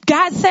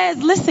 God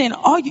says, listen,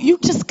 you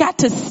just got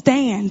to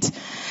stand.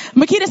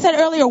 Makita said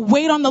earlier,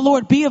 wait on the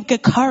Lord, be of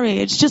good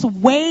courage. Just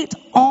wait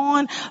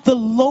on the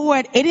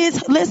Lord.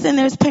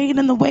 There's pain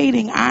in the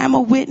waiting. I'm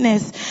a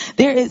witness.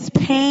 There is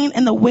pain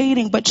in the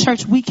waiting, but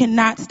church, we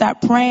cannot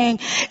stop praying.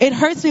 It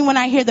hurts me when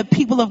I hear the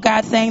people of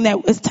God saying that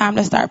it's time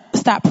to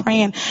stop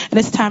praying and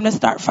it's time to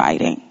start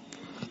fighting.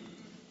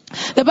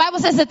 The Bible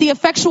says that the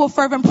effectual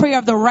fervent prayer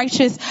of the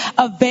righteous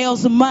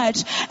avails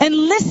much. And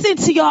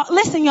listen,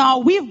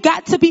 y'all, we've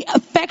got to be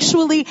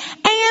effectually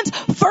and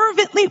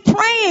fervently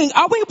praying.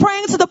 Are we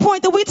praying to the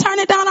point that we turn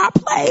it down our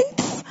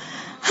plates?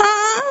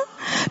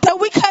 That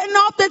we cutting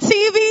off the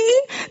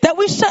TV? That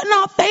we shutting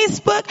off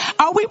Facebook?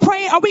 Are we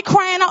praying? Are we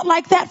crying out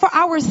like that for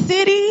our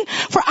city,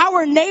 for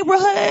our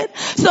neighborhood?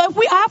 So if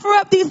we offer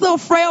up these little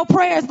frail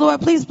prayers,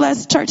 Lord, please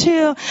bless Church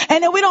Hill,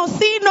 and then we don't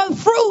see no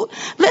fruit,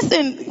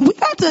 listen, we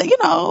got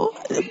to,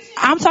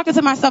 I'm talking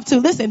to myself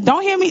too. Listen,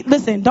 don't hear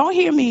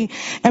me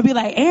and be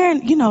like,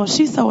 Erin,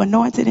 she's so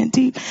anointed and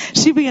deep.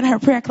 She be in her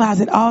prayer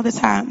closet all the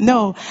time.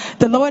 No,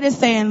 the Lord is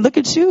saying, look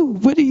at you.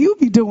 What do you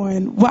be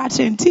doing?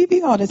 Watching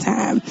TV all the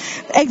time.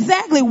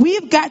 Exactly.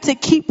 We've got to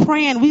keep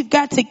praying. We've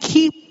got to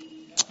keep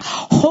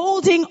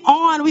holding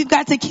on. We've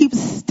got to keep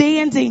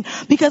standing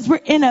because we're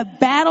in a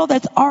battle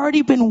that's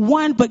already been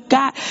won. But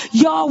God,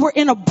 y'all, we're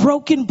in a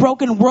broken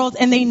world,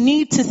 and they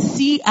need to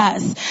see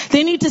us.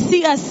 They need to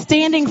see us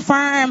standing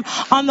firm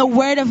on the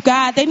word of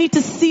God. They need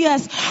to see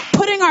us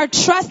putting our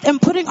trust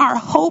and putting our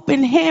hope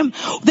in Him.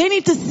 They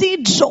need to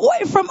see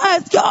joy from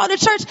us. Y'all, the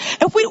church,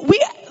 if we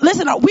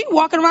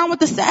walking around with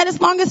the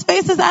saddest, longest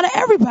faces out of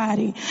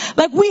everybody.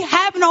 Like, we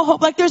have no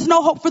hope. Like, there's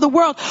no hope for the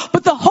world.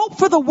 But the hope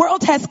for the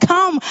world has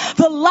come.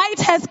 The light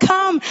has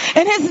come,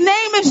 and His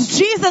name is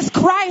Jesus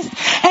Christ,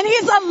 and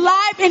He's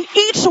alive in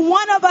each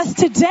one of us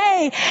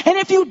today. And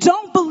if you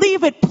don't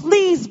believe it,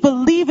 please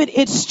believe it.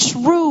 It's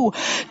true.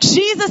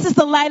 Jesus is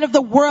the light of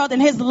the world,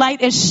 and His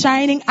light is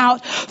shining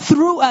out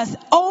through us.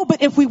 Oh,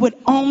 but if we would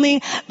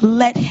only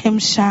let Him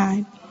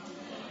shine.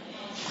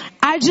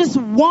 I just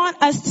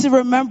want us to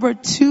remember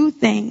two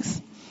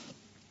things.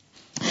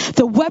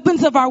 The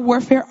weapons of our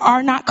warfare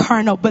are not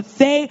carnal, but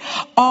they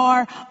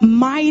are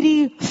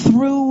mighty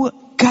through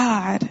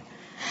God.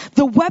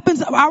 The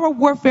weapons of our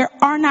warfare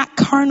are not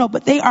carnal,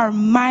 but they are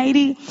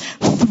mighty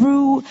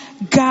through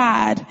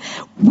God.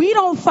 We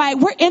don't fight.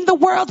 We're in the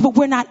world, but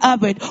we're not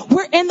of it.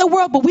 We're in the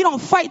world, but we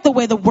don't fight the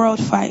way the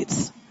world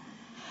fights.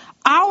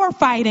 Our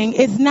fighting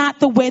is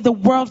not the way the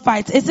world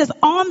fights. It says,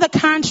 on the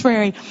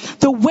contrary,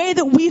 the way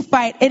that we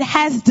fight, it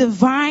has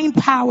divine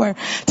power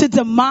to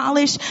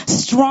demolish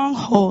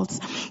strongholds.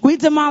 We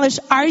demolish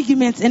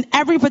arguments and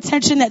every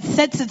pretension that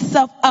sets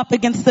itself up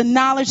against the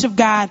knowledge of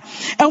God.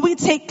 And we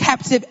take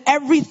captive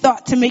every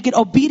thought to make it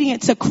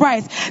obedient to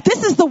Christ.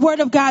 This is the word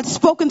of God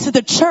spoken to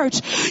the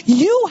church.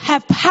 You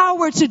have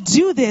power to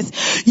do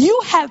this. You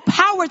have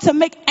power to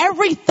make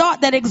every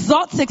thought that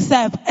exalts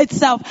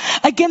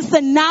itself against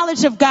the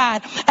knowledge of God,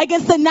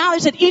 against the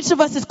knowledge that each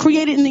of us is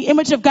created in the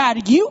image of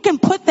God. You can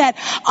put that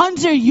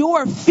under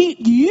your feet.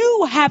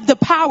 You have the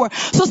power.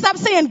 So stop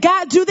saying,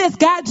 God, do this,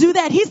 God, do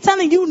that. He's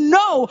telling you,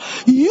 no,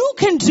 you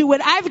can do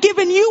it. I've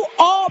given you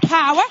all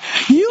power.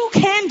 You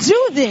can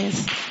do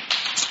this.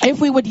 If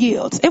we would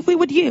yield.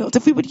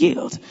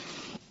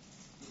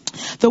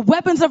 The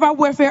weapons of our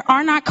warfare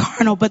are not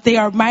carnal, but they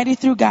are mighty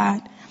through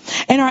God.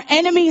 And our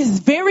enemy is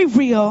very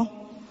real,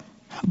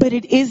 but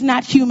it is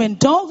not human.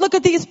 Don't look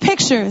at these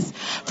pictures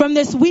from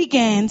this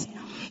weekend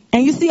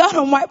and you see all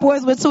them white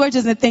boys with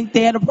torches and think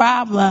they're the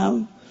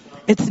problem.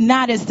 It's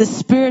not. It's the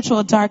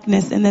spiritual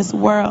darkness in this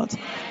world.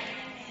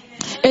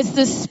 It's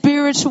the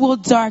spiritual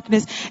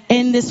darkness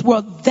in this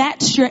world.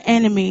 That's your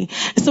enemy.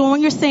 So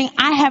when you're saying,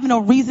 I have no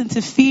reason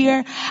to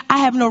fear,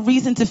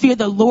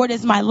 the Lord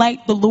is my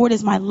light. The Lord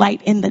is my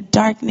light in the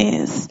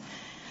darkness.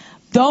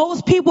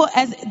 Those people,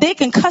 as they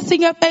can cuss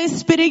in your face,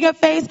 spit in your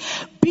face,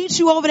 beat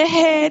you over the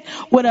head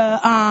with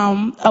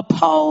a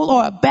pole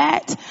or a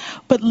bat.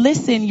 But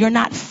listen, you're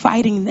not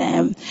fighting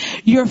them.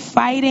 You're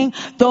fighting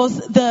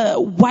the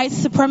white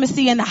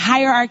supremacy and the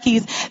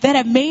hierarchies that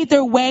have made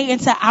their way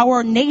into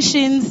our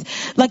nations,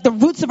 like the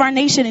roots of our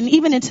nation, and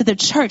even into the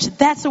church.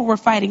 That's what we're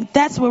fighting.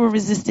 That's what we're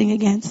resisting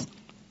against.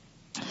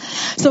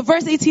 So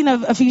verse 18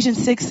 of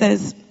Ephesians 6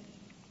 says,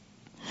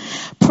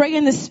 pray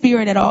in the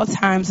Spirit at all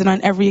times and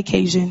on every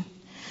occasion.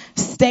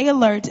 Stay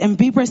alert and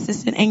be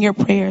persistent in your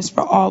prayers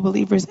for all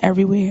believers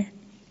everywhere.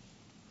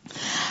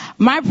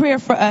 My prayer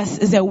for us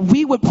is that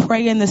we would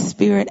pray in the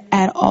Spirit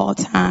at all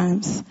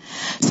times.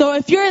 So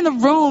if you're in the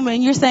room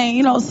and you're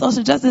saying,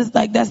 social justice,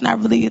 like that's not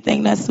really a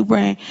thing that's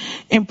super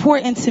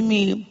important to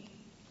me,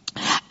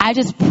 I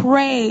just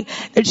pray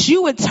that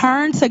you would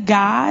turn to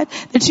God,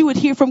 that you would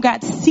hear from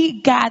God,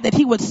 seek God, that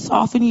he would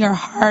soften your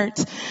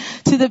heart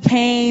to the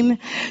pain,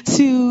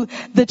 to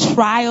the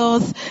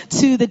trials,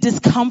 to the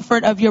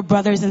discomfort of your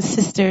brothers and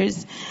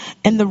sisters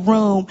in the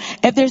room.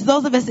 If there's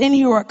those of us in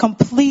here who are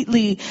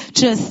completely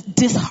just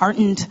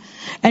disheartened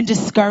and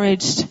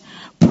discouraged,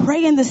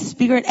 pray in the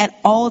Spirit at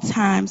all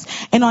times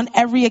and on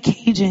every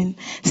occasion.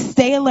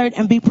 Stay alert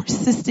and be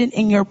persistent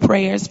in your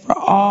prayers for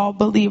all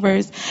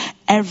believers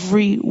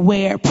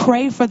everywhere.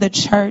 Pray for the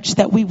church,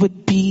 that we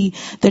would be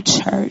the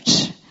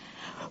church.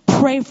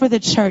 Pray for the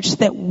church,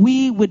 that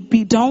we would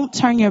be. Don't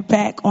turn your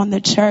back on the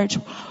church.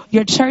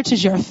 Your church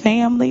is your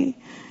family.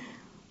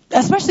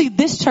 Especially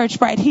this church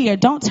right here.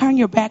 Don't turn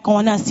your back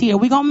on us here.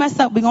 We're going to mess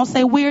up. We're going to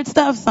say weird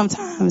stuff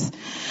sometimes.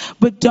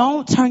 But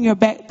don't turn your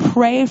back.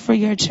 Pray for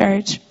your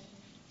church.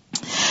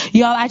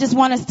 Y'all, I just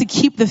want us to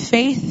keep the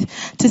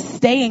faith, to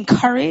stay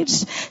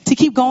encouraged, to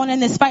keep going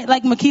in this fight.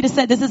 Like Makita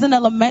said, this isn't a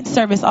lament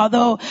service,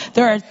 although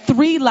there are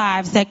 3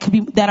 lives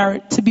that are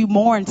to be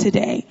mourned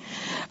today.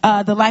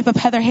 The life of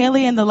Heather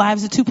Haley and the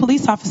lives of 2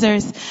 police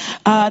officers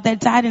that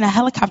died in a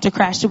helicopter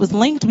crash. It was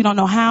linked, we don't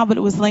know how, but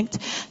it was linked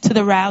to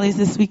the rallies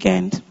this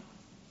weekend.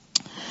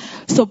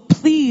 So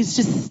please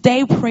just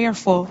stay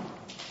prayerful.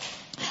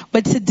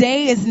 But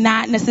today is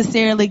not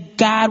necessarily,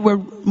 God, we're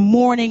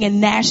mourning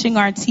and gnashing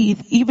our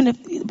teeth. Even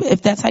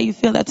if that's how you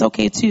feel, that's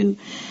okay too.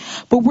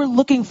 But we're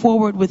looking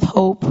forward with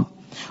hope.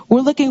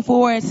 We're looking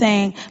forward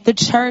saying the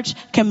church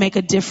can make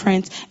a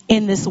difference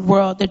in this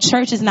world. The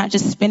church is not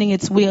just spinning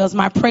its wheels.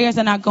 My prayers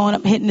are not going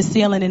up, hitting the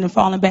ceiling and then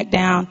falling back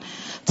down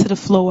to the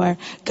floor.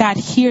 God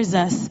hears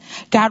us.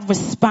 God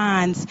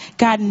responds.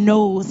 God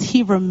knows.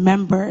 He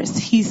remembers.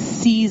 He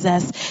sees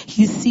us.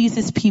 He sees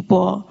his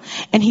people.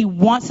 And he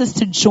wants us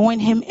to join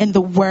him in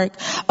the work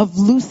of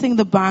loosing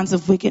the bonds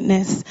of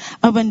wickedness,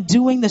 of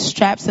undoing the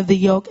straps of the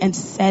yoke and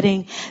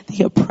setting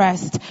the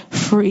oppressed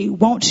free.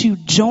 Won't you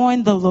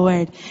join the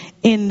Lord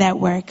in that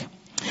work?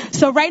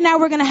 So right now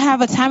we're going to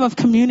have a time of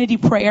community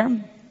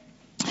prayer.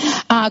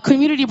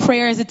 Community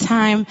prayer is a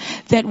time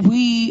that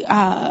we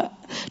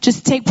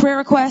just take prayer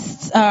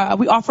requests.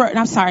 We offer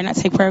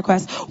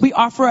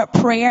up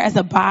prayer as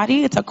a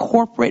body. It's a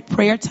corporate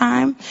prayer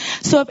time.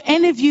 So if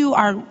any of you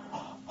are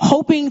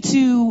hoping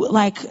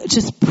to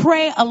just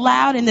pray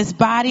aloud in this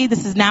body,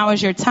 this is now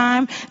is your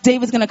time.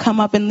 David's going to come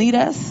up and lead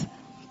us.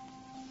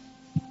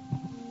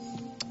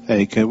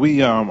 Hey, can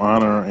we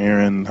honor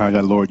Aaron, how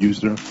God Lord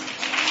used her?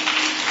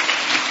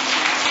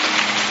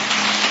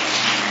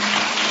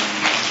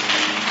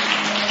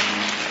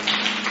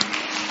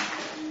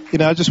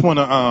 I just want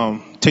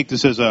to take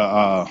this as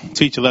a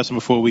teacher lesson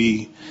before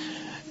we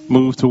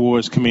move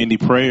towards community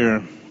prayer.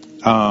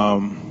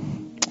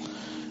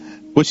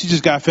 What she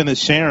just got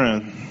finished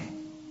sharing,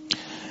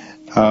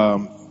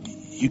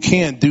 you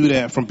can't do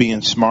that from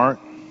being smart.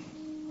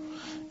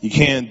 You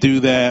can't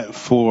do that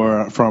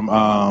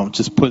from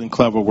just putting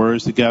clever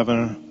words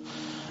together.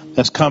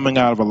 That's coming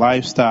out of a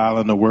lifestyle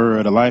in the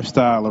Word, a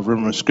lifestyle of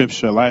remembering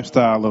Scripture, a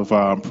lifestyle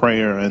of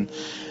prayer. And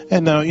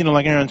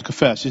like Aaron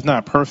confessed, she's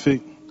not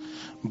perfect.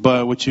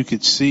 But what you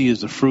could see is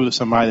the fruit of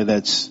somebody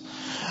that's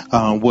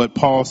what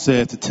Paul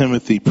said to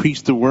Timothy: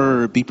 preach the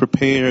word, be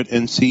prepared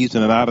in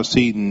season and out of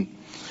season.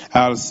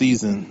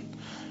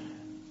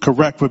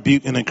 Correct,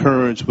 rebuke, and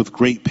encourage with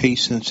great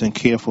patience and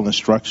careful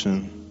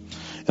instruction.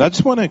 And I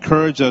just want to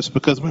encourage us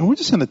because we're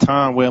just in a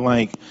time where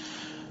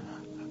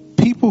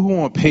people who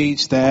are on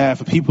paid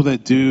staff, people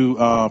that do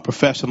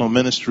professional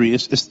ministry,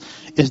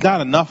 it's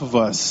not enough of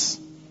us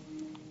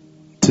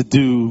to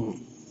do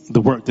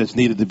the work that's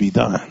needed to be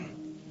done.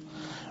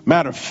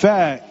 Matter of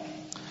fact,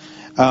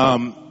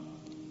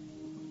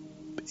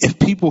 if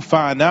people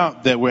find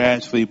out that we're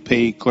actually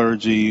paid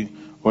clergy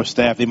or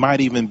staff, they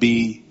might even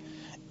be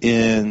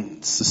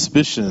in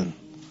suspicion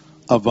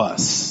of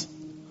us.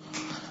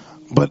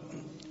 But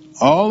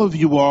all of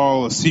you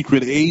all are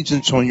secret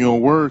agents on your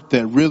work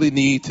that really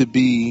need to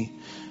be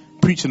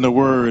preaching the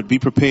word, be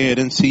prepared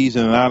in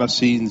season and out of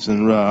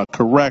season, and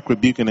correct,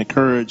 rebuke, and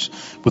encourage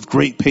with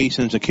great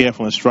patience and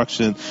careful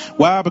instruction.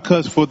 Why?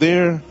 Because for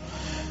there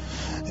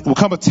will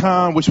come a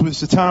time, which was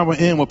the time we're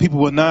in, where people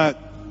will not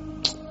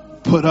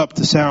put up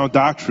to sound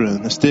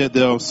doctrine. Instead,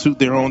 they'll suit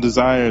their own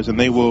desires, and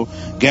they will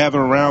gather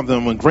around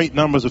them in great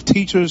numbers of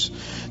teachers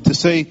to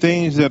say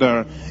things that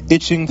are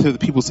itching to the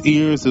people's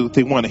ears that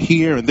they want to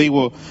hear, and they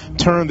will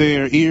turn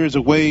their ears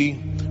away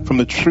from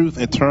the truth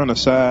and turn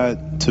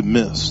aside to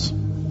mist.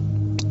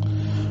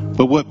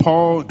 But what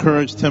Paul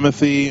encouraged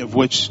Timothy, of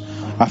which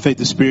I think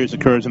the Spirit's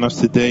encouraging us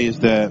today, is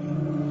that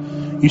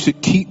you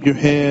should keep your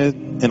head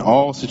in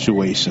all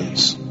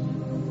situations,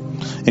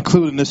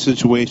 including this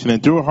situation,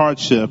 endure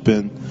hardship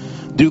and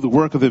do the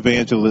work of the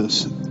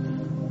evangelist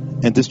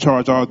and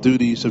discharge all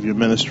duties of your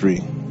ministry.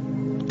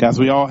 Guys,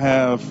 we all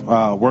have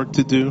work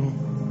to do.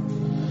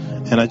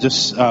 And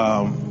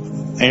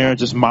Aaron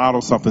just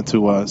modeled something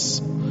to us.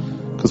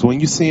 Because when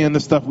you're seeing the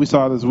stuff we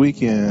saw this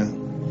weekend,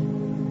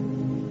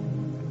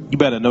 you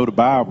better know the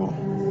Bible.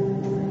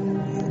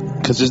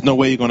 Because there's no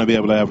way you're going to be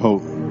able to have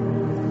hope.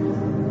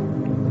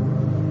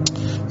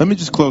 Let me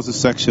just close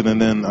this section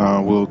and then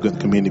we'll get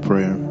community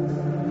prayer.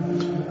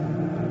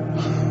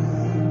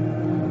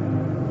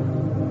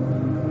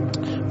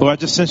 Lord, I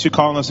just sense you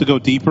calling us to go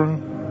deeper,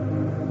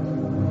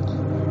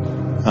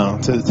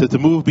 to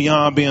move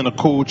beyond being a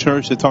cool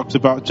church that talks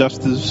about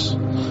justice,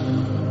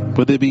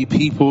 but there be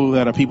people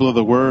that are people of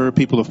the word,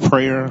 people of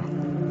prayer,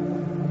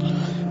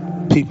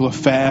 people of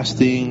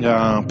fasting,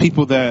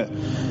 people that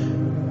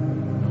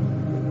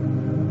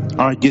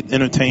aren't getting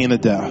entertained to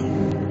death.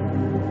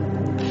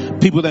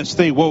 People that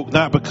stay woke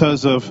not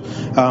because of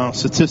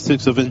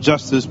statistics of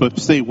injustice, but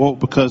stay woke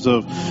because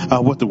of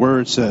what the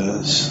word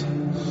says.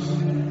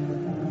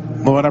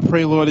 Lord, I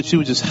pray, Lord, that you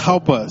would just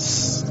help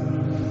us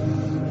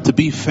to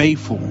be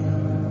faithful.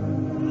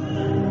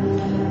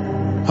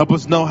 Help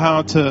us know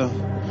how to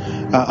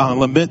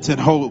lament and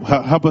hope.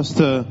 Help us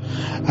to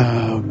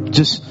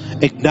just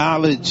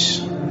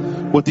acknowledge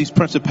what these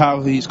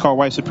principalities called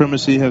white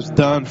supremacy has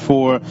done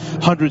for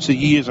hundreds of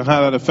years and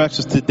how that affects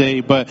us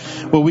today. But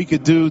what we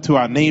could do to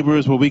our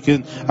neighbors, what we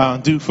can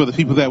do for the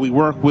people that we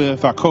work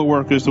with, our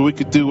co-workers, what we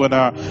could do in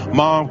our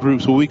mom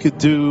groups, what we could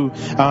do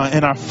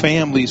in our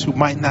families who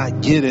might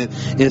not get it,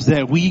 is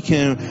that we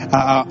can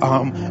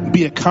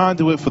be a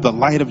conduit for the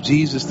light of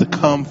Jesus to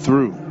come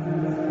through.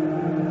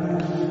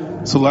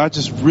 So Lord, I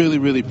just really,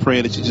 really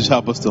pray that you just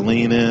help us to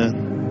lean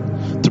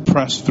in, to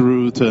press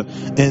through, to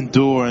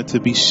endure, and to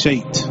be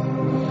shaped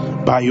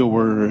by your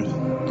word,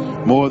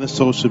 more than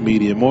social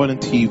media, more than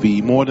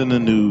TV, more than the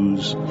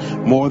news,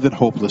 more than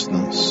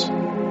hopelessness.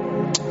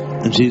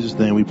 In Jesus'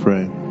 name we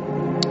pray.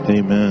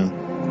 Amen.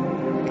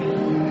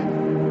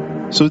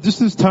 So this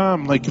is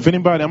time, like if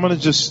anybody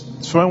wants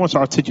to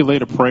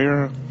articulate a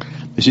prayer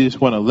that you just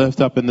want to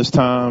lift up in this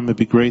time, it'd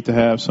be great to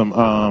have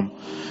some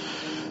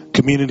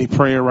community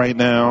prayer right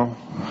now.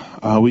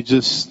 We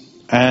just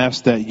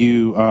ask that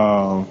you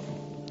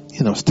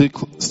stick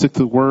to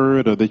the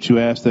word, or that you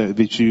ask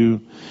that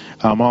you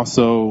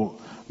also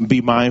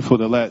be mindful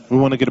to we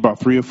want to get about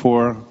 3 or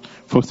 4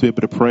 folks to be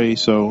able to pray,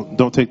 so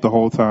don't take the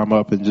whole time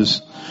up and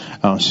just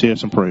share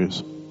some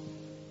prayers.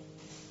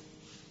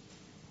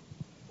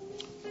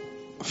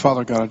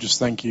 Father God, I just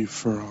thank you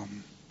for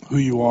who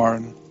you are,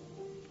 and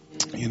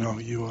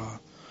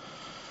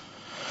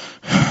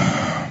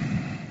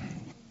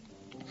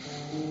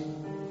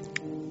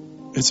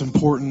it's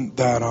important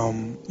that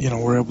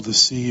we're able to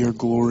see your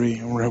glory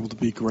and we're able to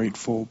be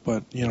grateful.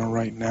 But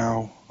right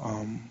now,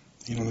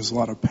 there's a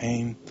lot of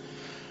pain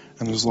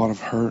and there's a lot of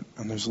hurt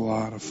and there's a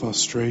lot of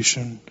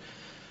frustration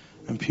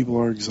and people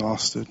are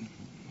exhausted.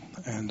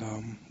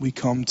 And we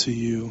come to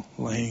you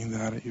laying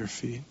that at your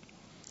feet,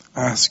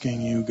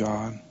 asking you,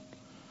 God,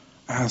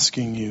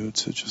 asking you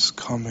to just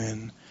come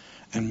in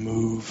and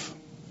move.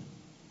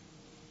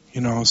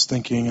 I was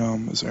thinking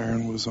as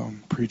Aaron was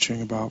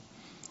preaching about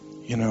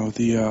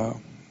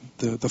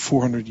the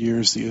 400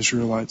 years the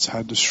Israelites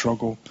had to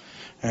struggle,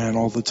 and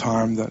all the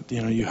time that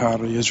you had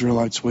the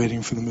Israelites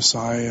waiting for the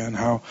Messiah and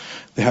how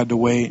they had to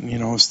wait.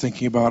 And I was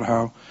thinking about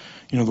how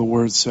the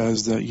word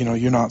says that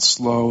you're not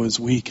slow as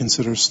we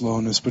consider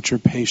slowness, but you're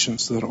patient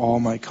so that all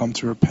might come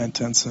to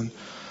repentance. And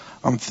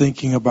I'm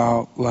thinking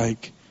about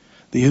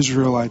the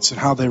Israelites and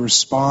how they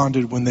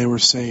responded when they were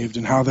saved,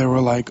 and how they were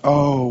like,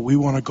 oh, we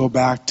want to go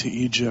back to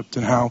Egypt,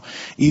 and how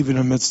even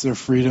amidst their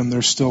freedom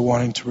they're still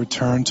wanting to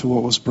return to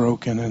what was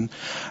broken, and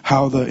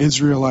how the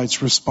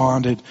Israelites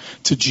responded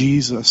to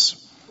Jesus,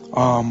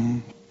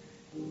 and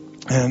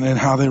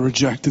how they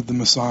rejected the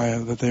Messiah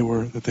that they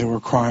were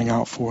crying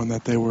out for and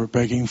that they were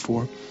begging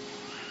for,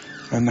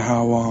 and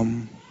how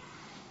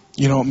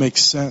it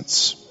makes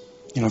sense.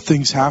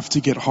 Things have to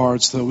get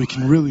hard so that we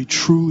can really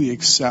truly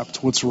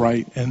accept what's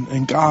right.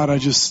 And God, I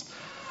just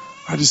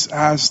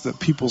ask that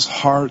people's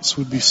hearts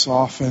would be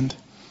softened,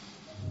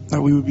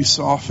 that we would be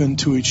softened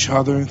to each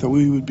other, that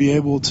we would be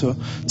able to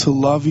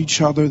love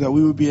each other, that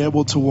we would be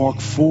able to walk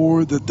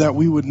forward, that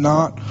we would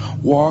not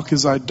walk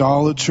as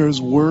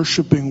idolaters,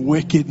 worshiping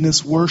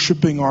wickedness,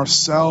 worshiping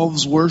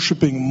ourselves,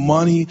 worshiping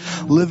money,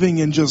 living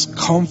in just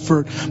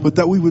comfort, but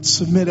that we would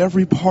submit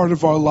every part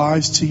of our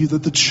lives to you,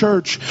 that the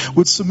church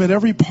would submit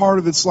every part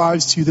of its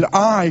lives to you, that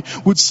I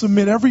would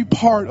submit every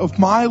part of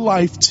my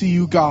life to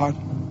you, God.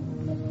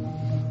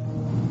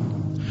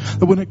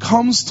 that when it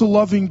comes to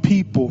loving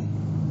people,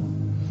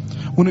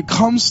 when it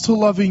comes to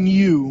loving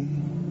you,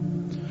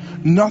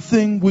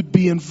 nothing would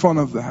be in front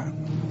of that.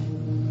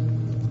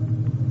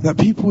 That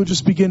people would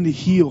just begin to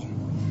heal.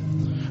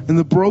 And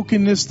the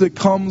brokenness that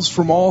comes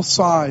from all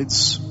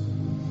sides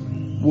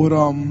would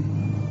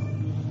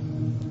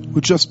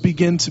just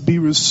begin to be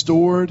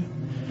restored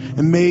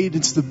and made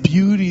into the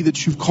beauty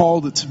that you've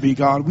called it to be,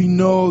 God. We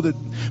know that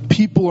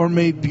people are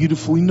made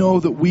beautiful. We know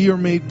that we are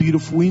made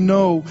beautiful. We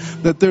know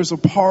that there's a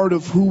part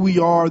of who we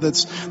are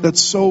that's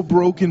so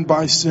broken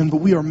by sin, but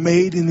we are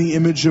made in the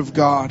image of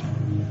God.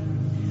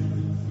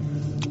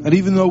 And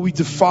even though we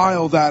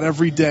defile that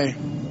every day,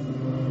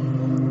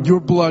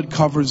 your blood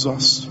covers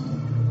us.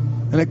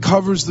 And it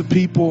covers the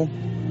people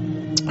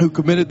who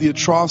committed the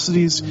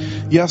atrocities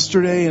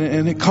yesterday,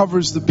 and it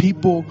covers the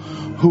people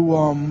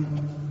who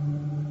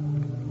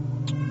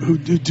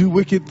do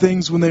wicked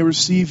things when they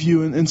receive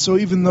you. And so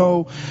even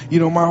though,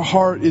 my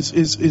heart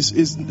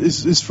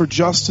is for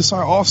justice,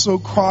 I also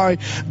cry,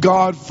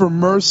 God, for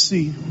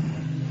mercy,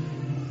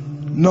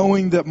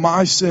 knowing that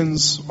my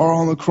sins are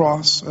on the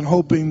cross and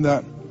hoping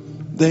that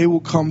they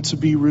will come to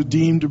be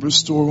redeemed and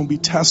restored, will be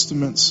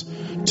testaments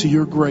to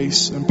your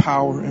grace and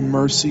power and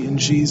mercy in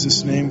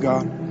Jesus' name,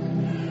 God.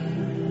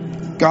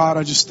 God,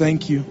 I just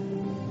thank you.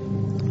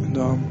 And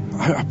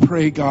I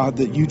pray, God,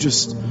 that you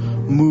just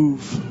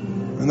move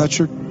and that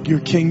your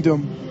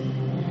kingdom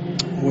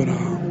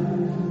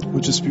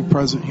would just be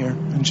present here.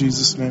 In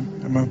Jesus'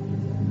 name, amen.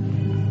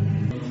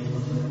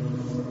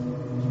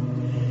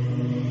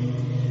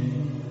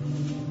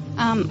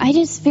 I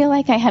just feel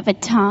like I have a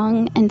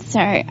tongue, and so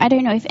I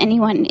don't know if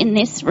anyone in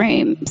this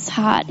room's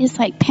heart is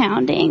like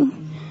pounding,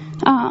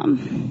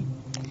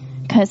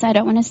 because I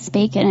don't want to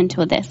speak it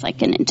until there's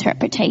like an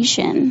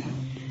interpretation.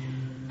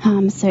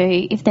 So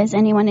if there's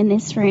anyone in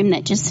this room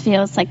that just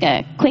feels like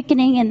a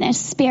quickening in their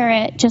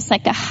spirit, just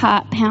like a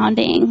heart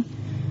pounding,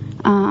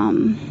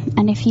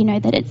 and if you know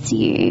that it's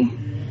you,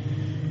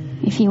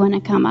 if you want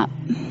to come up.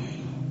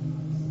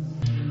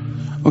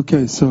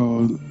 Okay,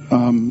 so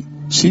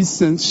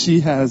since she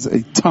has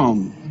a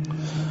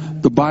tongue,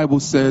 the Bible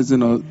says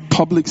in a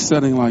public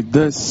setting like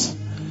this,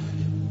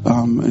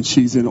 and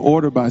she's in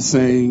order by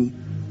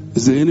saying,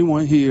 is there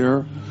anyone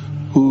here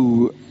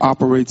who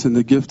operates in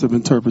the gift of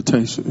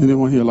interpretation?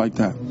 Anyone here like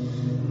that?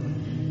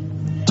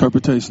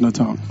 Interpretation of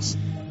tongues.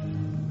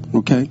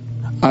 Okay,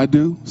 I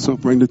do, so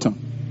bring the tongue.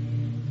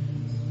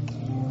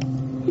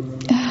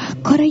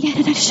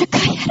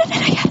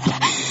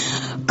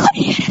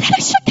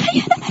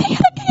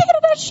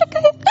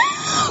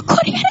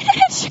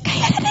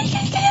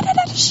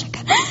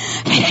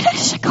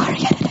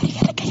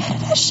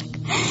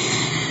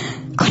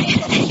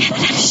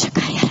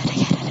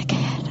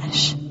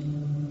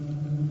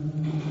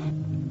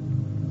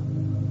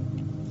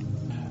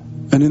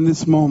 And in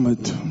this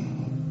moment,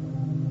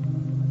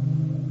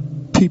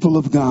 people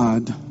of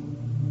God,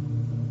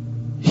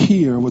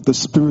 hear what the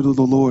Spirit of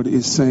the Lord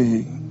is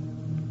saying.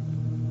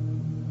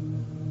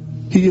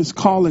 He is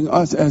calling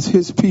us as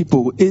His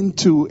people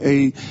into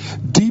a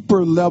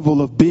deeper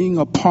level of being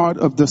a part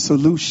of the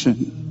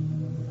solution.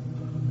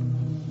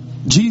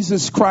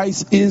 Jesus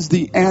Christ is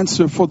the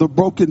answer for the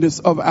brokenness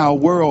of our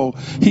world.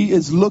 He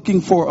is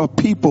looking for a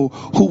people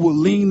who will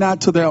lean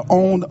not to their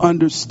own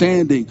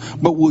understanding,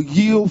 but will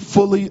yield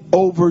fully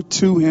over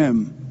to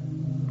Him.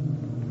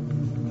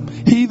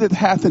 He that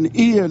hath an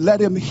ear,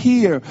 let him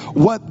hear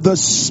what the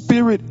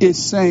Spirit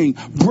is saying.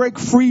 Break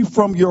free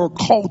from your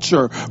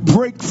culture.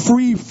 Break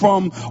free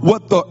from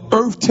what the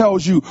earth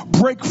tells you.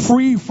 Break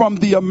free from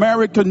the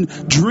American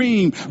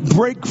dream.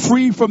 Break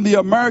free from the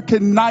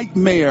American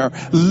nightmare.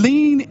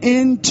 Lean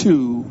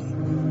into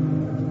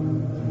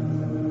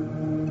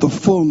the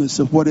fullness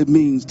of what it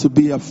means to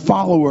be a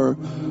follower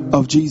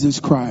of Jesus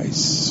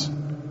Christ.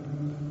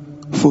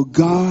 For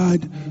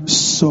God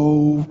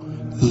so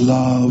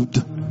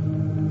loved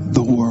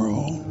the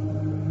world.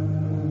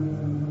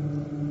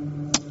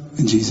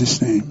 In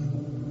Jesus' name,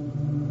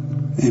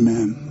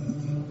 amen.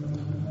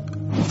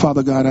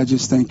 Father God, I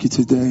just thank you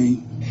today.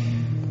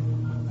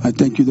 I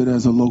thank you that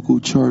as a local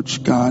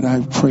church, God,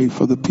 I pray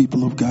for the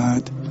people of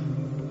God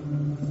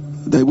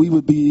that we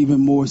would be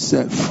even more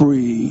set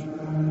free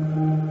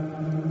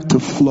to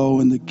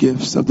flow in the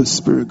gifts of the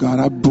Spirit. God,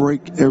 I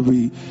break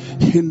every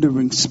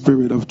hindering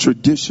spirit of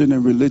tradition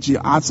and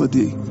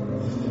religiosity,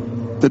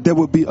 that there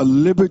will be a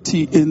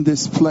liberty in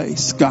this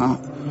place,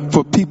 God,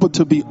 for people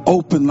to be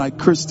open like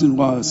Kristen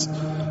was,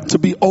 to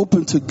be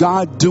open to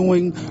God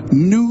doing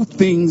new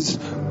things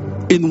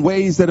in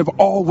ways that have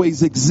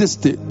always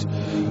existed,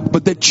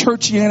 but that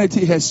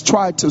churchianity has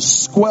tried to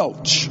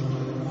squelch.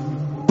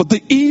 But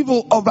the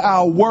evil of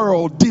our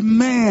world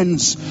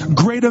demands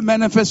greater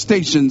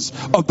manifestations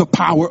of the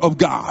power of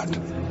God.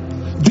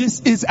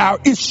 This is our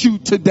issue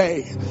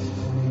today.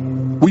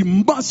 We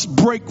must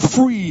break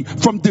free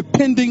from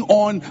depending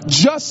on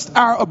just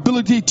our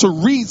ability to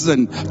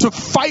reason, to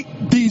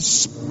fight these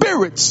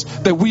spirits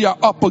that we are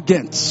up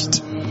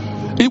against.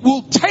 It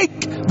will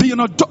take the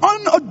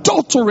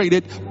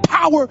unadulterated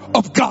power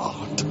of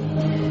God.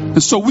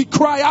 And so we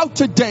cry out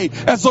today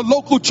as a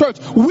local church.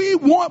 We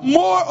want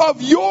more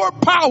of your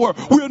power.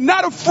 We're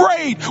not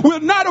afraid. We're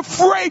not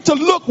afraid to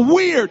look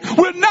weird.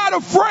 We're not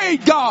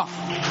afraid, God.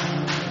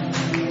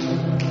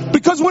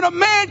 Because when a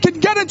man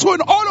can get into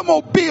an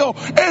automobile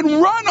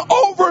and run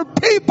over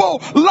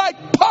people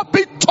like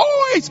puppy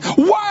toys,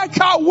 why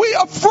are we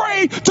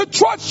afraid to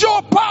trust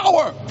your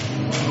power?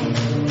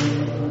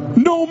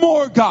 No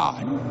more,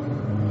 God.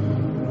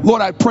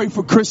 Lord, I pray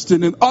for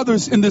Kristen and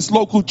others in this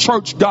local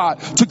church, God,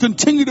 to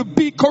continue to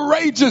be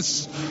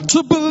courageous,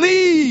 to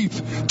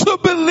believe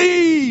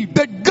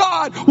that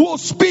God will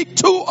speak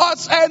to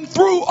us and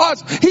through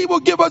us. He will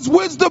give us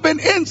wisdom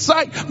and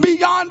insight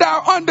beyond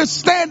our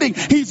understanding.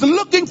 He's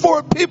looking for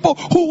a people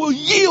who will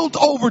yield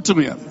over to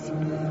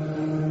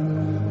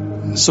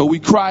Him. So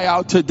we cry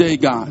out today,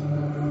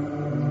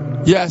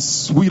 God.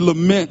 Yes, we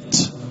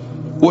lament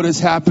what has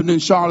happened in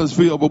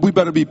Charlottesville, but we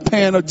better be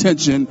paying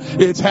attention.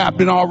 It's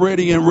happened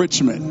already in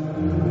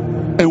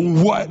Richmond.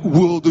 And what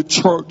will the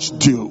church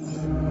do?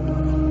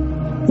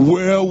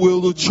 Where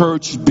will the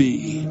church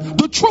be?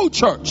 The true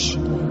church.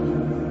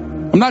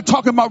 I'm not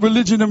talking about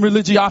religion and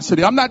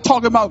religiosity. I'm not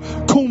talking about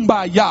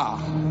kumbaya.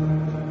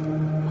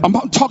 I'm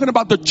talking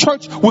about the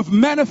church with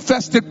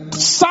manifested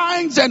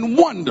signs and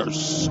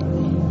wonders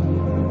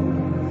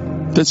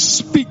that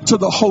speak to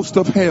the host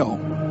of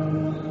hell.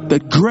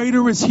 That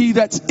greater is He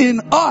that's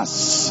in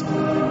us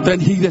than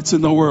he that's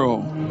in the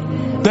world.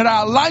 That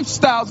our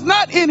lifestyles,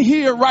 not in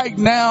here right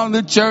now in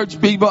the church,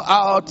 people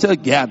all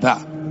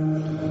together.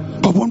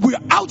 But when we're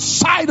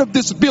outside of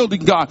this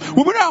building, God,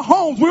 when we're in our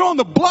homes, we're on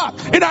the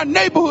block, in our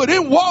neighborhood,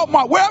 in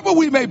Walmart, wherever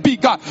we may be,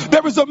 God,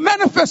 there is a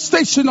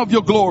manifestation of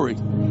your glory.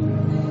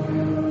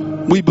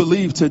 We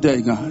believe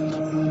today,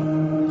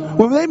 God.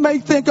 Well, they may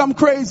think I'm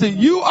crazy.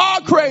 You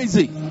are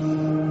crazy.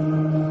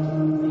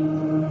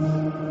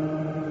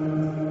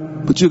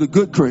 But you're the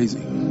good crazy.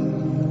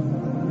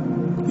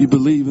 You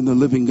believe in the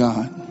living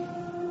God,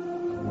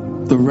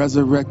 the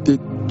resurrected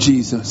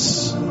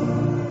Jesus.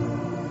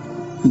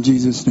 In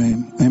Jesus'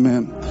 name,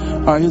 amen.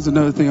 All right, here's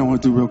another thing I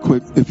want to do real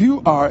quick. If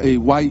you are a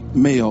white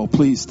male,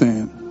 please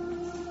stand.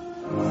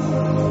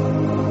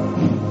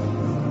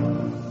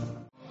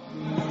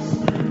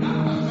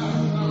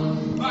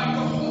 By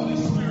the Holy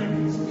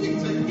Spirit,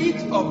 speak to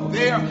each of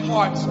their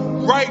hearts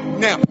right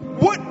now.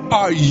 What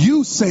are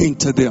you saying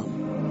to them?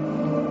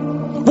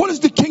 What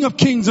is the King of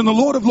Kings and the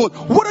Lord of Lords?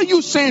 What are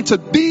you saying to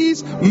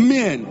these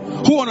men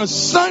who on a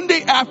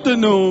Sunday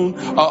afternoon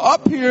are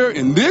up here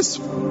in this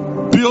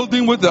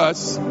building with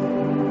us?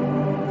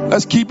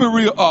 Let's keep it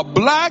real. A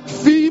black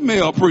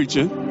female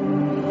preaching.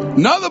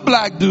 Another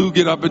black dude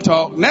get up and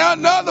talk. Now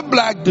another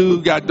black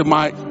dude got the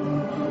mic.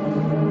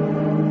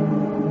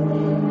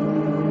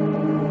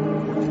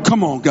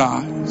 Come on,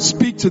 God.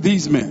 Speak to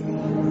these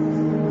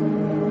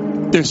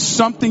men. There's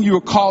something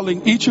you're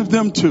calling each of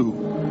them to.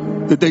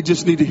 That they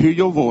just need to hear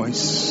your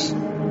voice.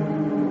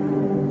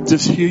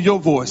 Just hear your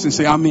voice and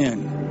say, I'm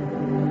in.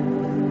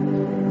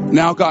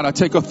 Now, God, I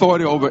take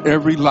authority over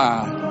every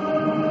lie.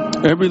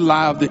 Every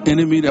lie of the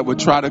enemy that would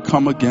try to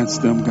come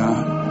against them,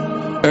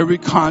 God. Every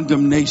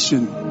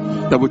condemnation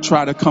that would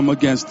try to come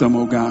against them,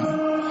 oh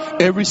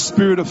God. Every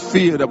spirit of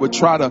fear that would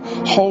try to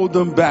hold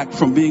them back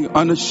from being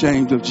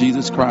unashamed of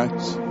Jesus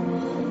Christ.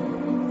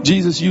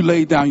 Jesus, you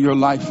laid down your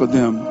life for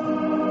them.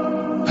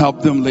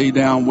 Help them lay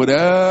down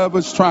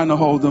whatever's trying to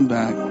hold them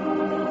back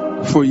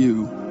for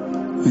you.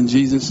 In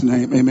Jesus'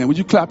 name, amen. Would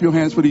you clap your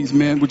hands for these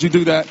men? Would you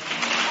do that?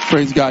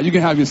 Praise God. You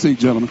can have your seat,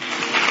 gentlemen.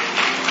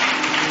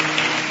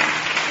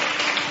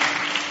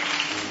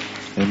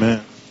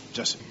 Amen.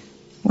 Jesse.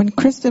 When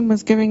Kristen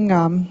was giving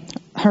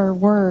her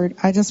word,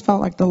 I just felt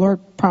like the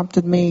Lord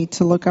prompted me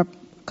to look up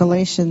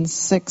Galatians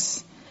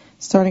 6,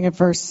 starting at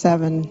verse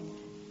 7.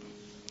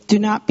 Do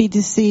not be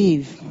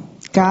deceived.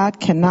 God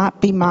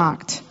cannot be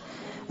mocked.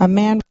 A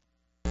man,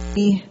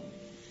 we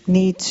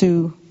need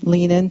to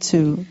lean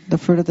into the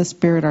fruit of the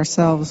Spirit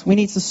ourselves. We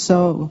need to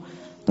sow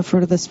the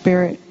fruit of the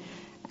Spirit.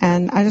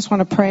 And I just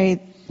want to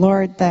pray,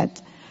 Lord,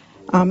 that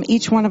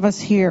each one of us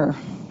here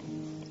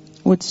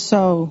would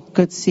sow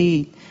good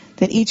seed.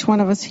 That each one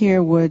of us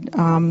here would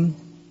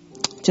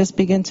just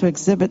begin to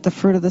exhibit the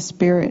fruit of the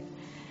Spirit.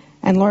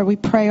 And Lord, we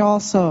pray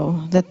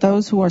also that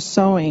those who are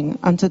sowing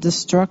unto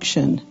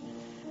destruction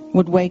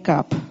would wake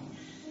up.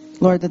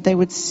 Lord, that they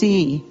would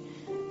see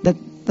that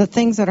the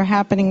things that are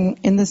happening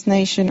in this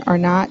nation are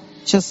not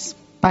just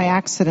by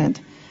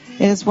accident.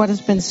 It is what has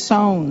been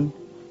sown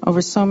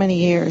over so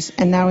many years,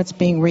 and now it's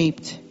being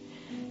reaped.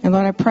 And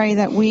Lord, I pray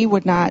that we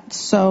would not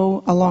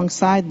sow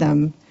alongside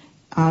them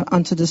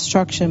unto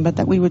destruction, but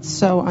that we would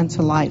sow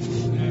unto life.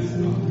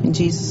 In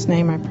Jesus'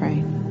 name I pray.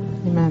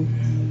 Amen.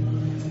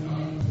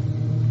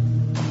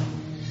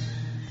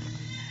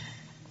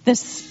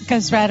 This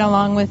goes right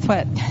along with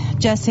what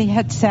Jesse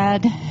had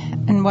said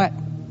and what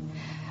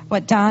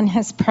Don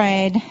has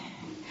prayed.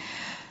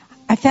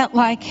 I felt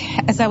like,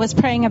 as I was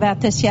praying about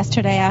this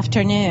yesterday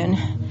afternoon,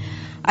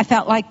 I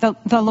felt like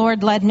the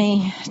Lord led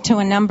me to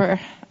a number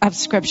of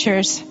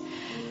scriptures.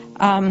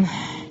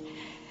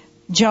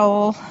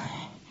 Joel,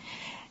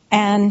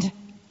 and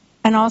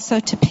and also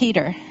to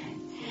Peter.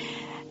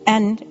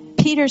 And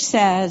Peter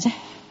said,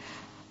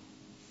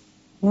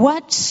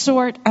 what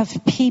sort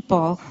of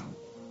people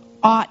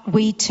ought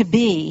we to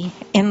be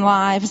in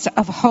lives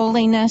of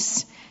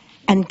holiness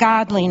and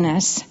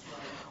godliness,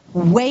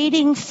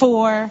 waiting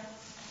for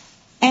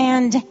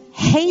and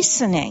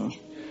hastening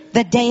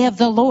the day of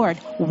the Lord?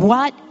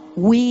 What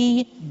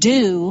we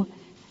do,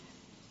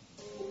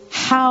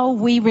 how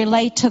we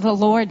relate to the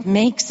Lord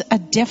makes a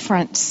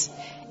difference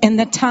in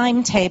the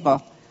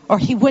timetable, or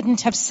he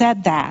wouldn't have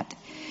said that.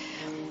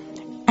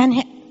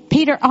 And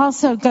Peter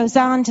also goes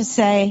on to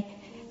say,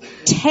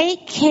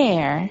 take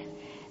care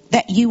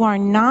that you are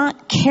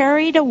not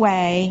carried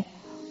away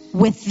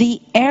with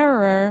the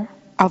error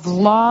of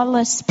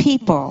lawless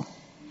people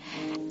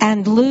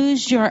and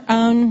lose your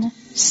own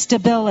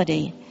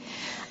stability.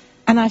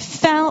 And I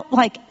felt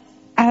like,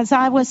 as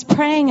I was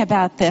praying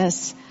about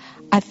this,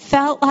 I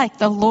felt like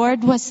the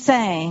Lord was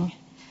saying,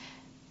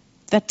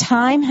 the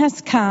time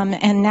has come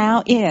and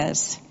now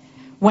is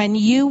when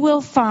you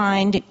will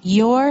find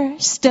your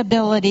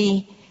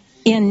stability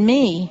in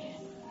me,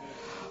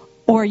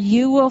 or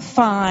you will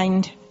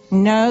find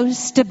no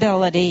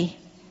stability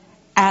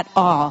at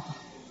all.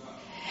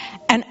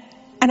 And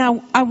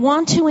I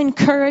want to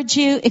encourage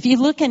you, if you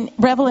look in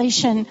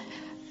Revelation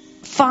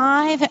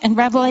 5 and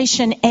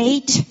Revelation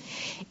 8,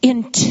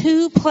 in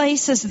 2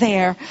 places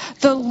there,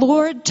 the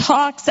Lord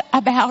talks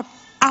about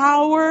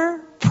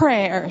our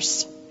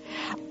prayers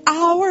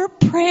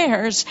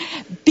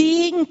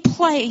being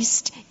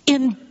placed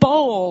in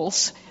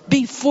bowls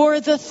before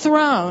the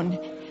throne.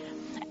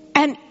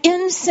 And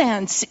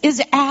incense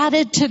is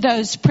added to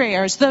those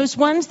prayers, those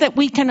ones that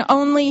we can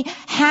only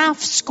half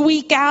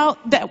squeak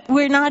out, that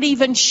we're not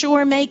even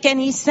sure make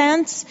any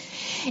sense.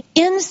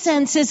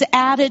 Incense is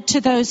added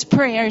to those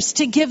prayers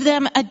to give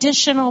them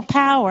additional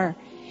power.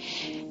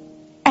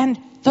 And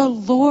the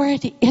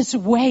Lord is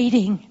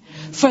waiting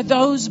for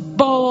those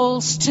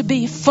bowls to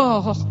be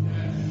full.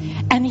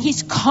 And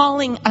he's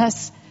calling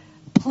us,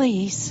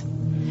 please,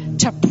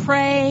 to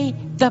pray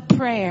the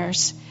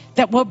prayers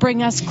that will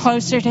bring us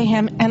closer to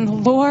him.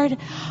 And Lord,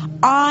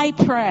 I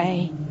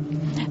pray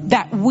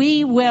that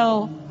we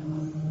will,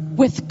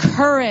 with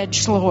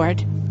courage,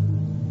 Lord,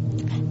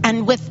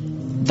 and with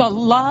the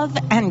love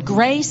and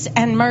grace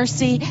and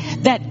mercy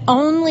that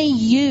only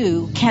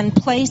you can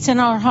place in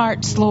our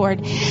hearts,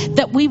 Lord,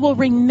 that we will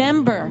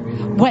remember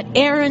what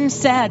Aaron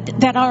said,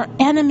 that our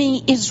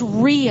enemy is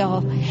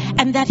real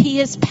and that he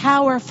is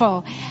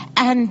powerful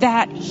and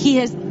that he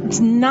is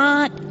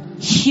not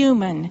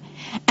human,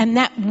 and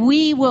that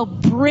we will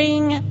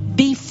bring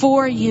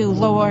before you,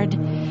 Lord,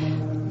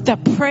 the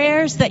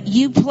prayers that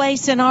you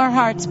place in our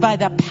hearts by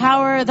the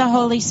power of the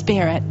Holy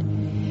Spirit,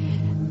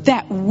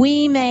 that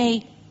we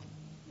may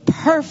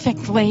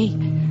perfectly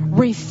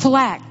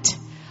reflect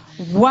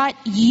what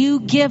you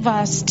give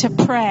us to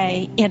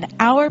pray in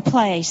our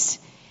place,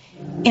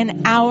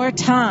 in our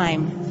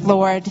time,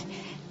 Lord,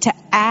 to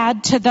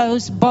add to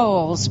those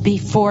bowls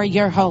before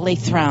your holy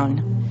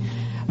throne.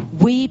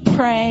 We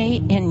pray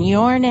in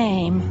your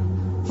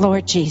name,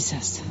 Lord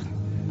Jesus.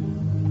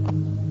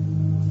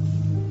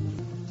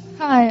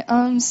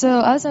 Hi,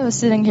 so as I was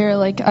sitting here,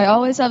 I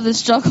always have this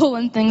struggle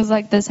when things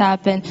like this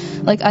happen.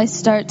 I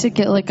start to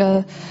get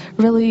a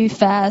really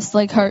fast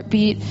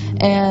heartbeat,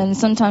 and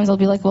sometimes I'll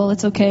be well,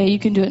 it's okay, you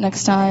can do it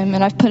next time,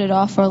 and I've put it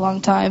off for a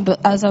long time.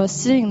 But as I was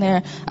sitting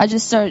there, I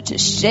just started to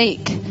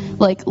shake,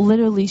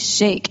 literally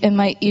shake, and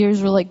my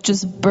ears were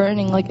just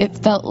burning. It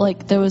felt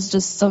like there was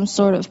just some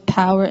sort of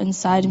power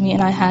inside of me,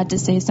 and I had to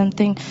say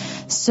something.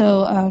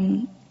 So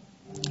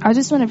I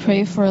just want to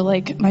pray for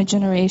my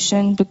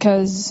generation,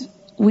 because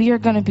we are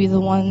going to be the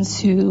ones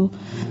who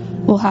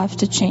will have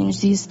to change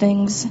these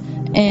things.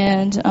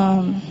 And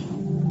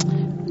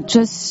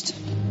just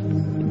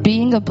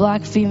being a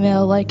black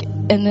female,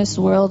 in this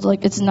world,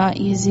 it's not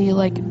easy,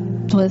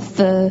 with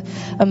the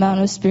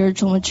amount of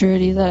spiritual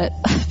maturity that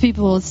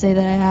people will say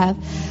that I have.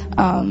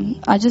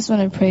 I just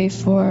want to pray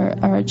for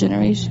our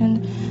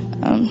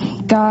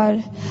generation.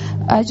 God,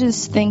 I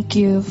just thank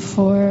you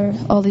for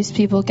all these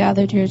people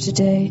gathered here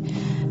today.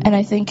 And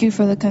I thank you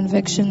for the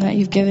conviction that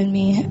you've given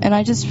me. And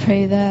I just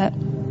pray that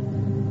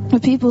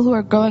the people who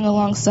are growing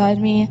alongside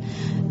me,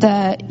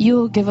 that you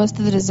will give us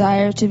the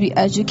desire to be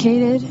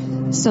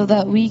educated so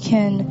that we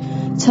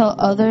can tell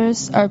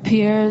others, our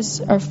peers,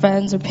 our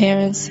friends, our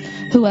parents,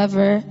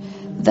 whoever,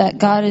 that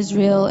God is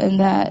real and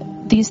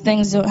that these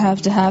things don't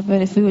have to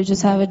happen if we would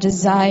just have a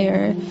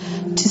desire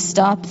to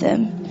stop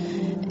them.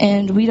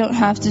 And we don't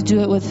have to do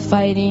it with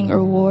fighting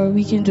or war.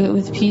 We can do it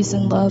with peace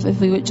and love if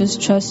we would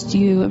just trust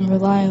you and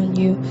rely on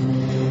you.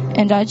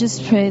 And I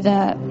just pray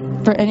that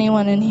for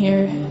anyone in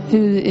here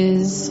who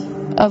is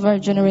of our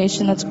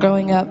generation that's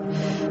growing up,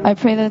 I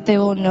pray that they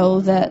will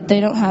know that they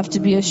don't have to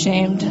be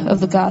ashamed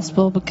of the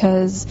gospel,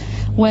 because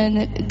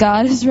when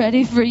God is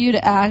ready for you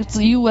to act,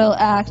 you will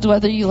act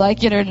whether you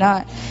like it or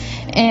not.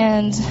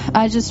 And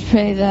I just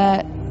pray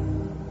that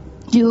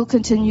you will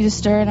continue to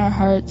stir in our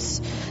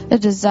hearts a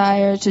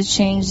desire to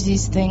change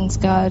these things,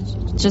 God.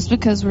 Just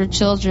because we're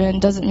children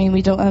doesn't mean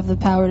we don't have the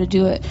power to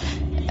do it.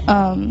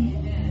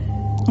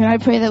 And I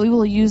pray that we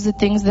will use the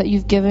things that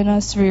you've given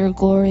us for your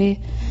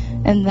glory,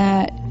 and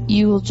that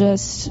you will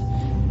just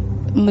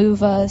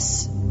move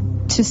us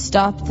to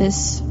stop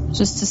this,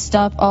 just to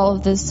stop all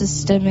of this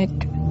systemic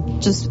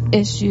just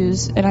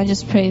issues. And I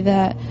just pray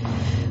that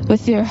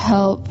with your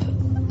help,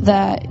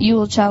 that you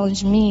will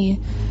challenge me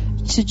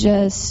to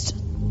just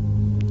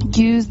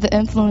use the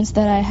influence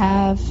that I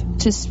have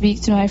to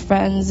speak to my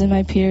friends and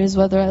my peers,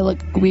 whether I look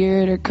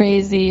weird or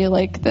crazy,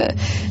 like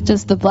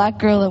the black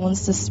girl that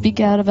wants to speak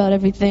out about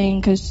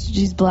everything because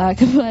she's black.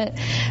 But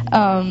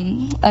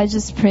I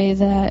just pray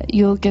that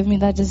you'll give me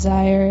that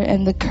desire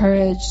and the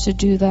courage to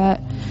do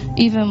that,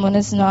 even when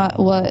it's not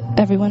what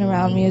everyone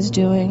around me is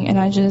doing. And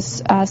I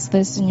just ask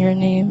this in your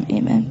name.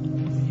 Amen.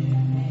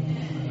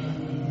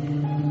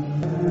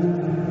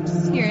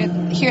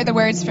 Hear the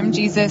words from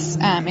Jesus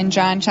in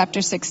John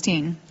chapter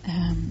 16.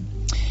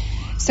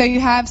 So you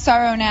have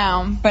sorrow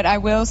now, but I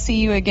will see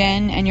you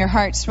again, and your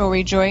hearts will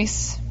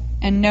rejoice,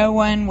 and no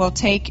one will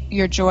take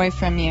your joy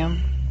from you.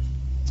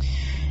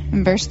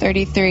 In verse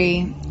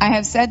 33, I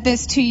have said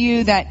this to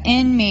you that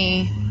in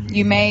me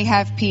you may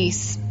have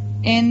peace.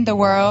 In the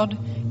world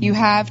you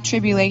have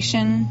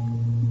tribulation,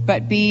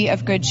 but be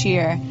of good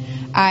cheer.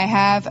 I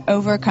have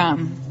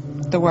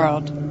overcome the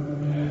world. All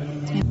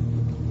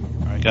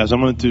right, guys,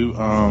 I'm going to do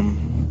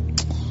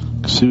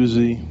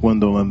Susie,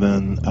 Wendell, and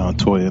then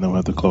Toya, and then we'll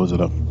have to close it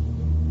up.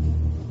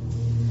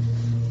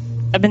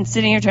 I've been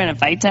sitting here trying to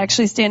fight to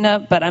actually stand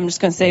up, but I'm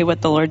just going to say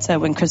what the Lord said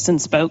when Kristen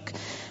spoke.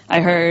 I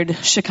heard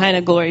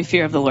Shekinah glory,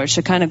 fear of the Lord,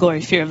 Shekinah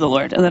glory, fear of the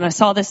Lord. And then I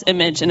saw this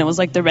image, and it was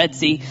like the Red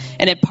Sea,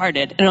 and it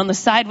parted. And on the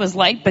side was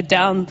light, but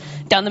down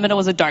the middle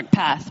was a dark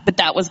path. But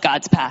that was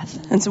God's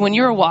path. And so when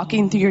you're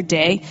walking through your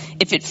day,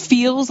 if it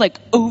feels like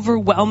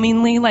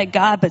overwhelmingly like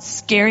God, but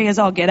scary as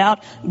all get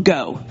out,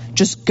 go.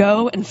 Just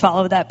go and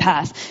follow that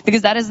path.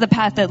 Because that is the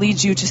path that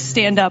leads you to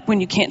stand up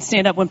when you can't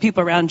stand up, when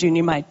people around you and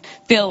you might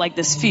feel like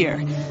this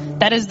fear.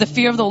 That is the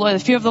fear of the Lord. The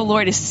fear of the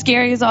Lord is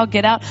scary as all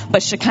get out,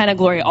 but Shekinah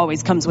glory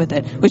always comes with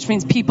it, which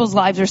means people's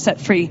lives are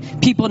set free.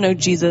 People know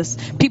Jesus.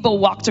 People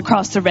walked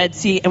across the Red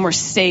Sea and were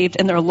saved,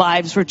 and their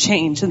lives were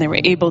changed, and they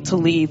were able to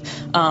leave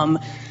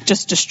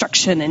just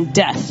destruction and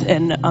death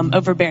and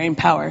overbearing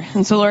power.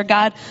 And so, Lord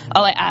God,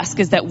 all I ask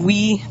is that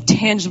we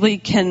tangibly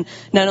can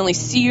not only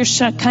see your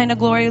Shekinah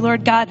glory,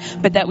 Lord God,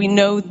 but that we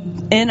know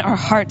in our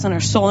hearts and our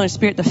soul and our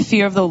spirit the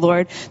fear of the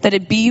Lord, that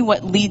it be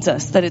what leads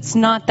us, that it's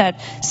not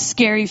that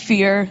scary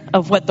fear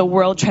of what the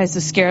world tries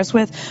to scare us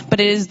with,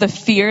 but it is the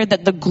fear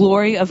that the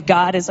glory of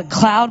God is a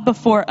cloud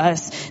before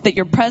us, that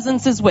your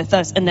presence is with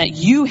us, and that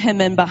you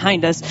hem in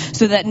behind us,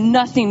 so that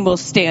nothing will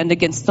stand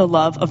against the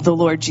love of the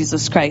Lord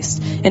Jesus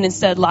Christ. And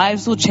instead,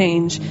 lives will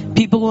change,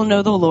 people will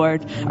know the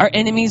Lord, our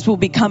enemies will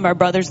become our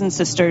brothers and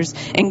sisters,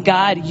 and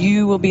God,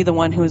 you will be the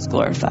one who is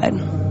glorified.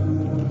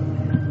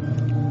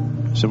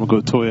 So we'll go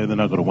to Toya, and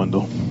then I'll go to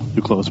Wendell.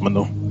 You close,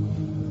 Wendell.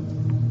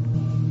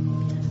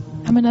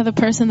 I'm another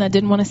person that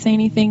didn't want to say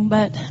anything,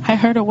 but I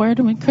heard a word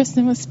when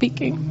Kristen was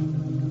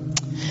speaking.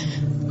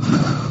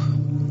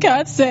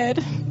 God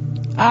said,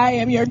 I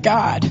am your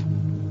God.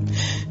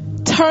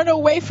 Turn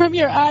away from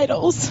your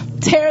idols,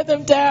 tear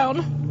them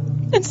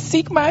down, and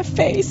seek my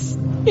face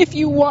if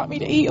you want me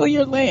to heal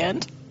your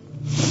land.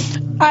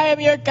 I am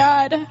your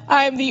God.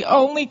 I am the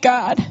only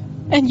God,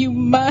 and you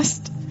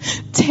must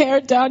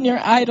tear down your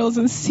idols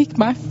and seek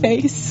my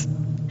face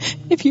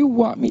if you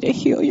want me to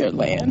heal your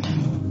land.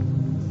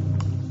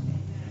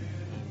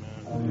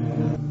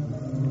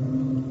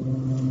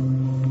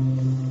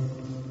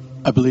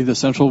 I believe the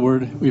central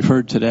word we've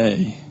heard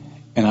today,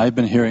 and I've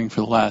been hearing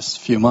for the last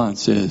few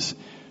months, is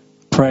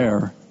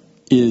prayer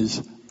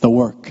is the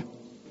work.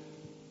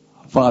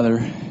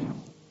 Father,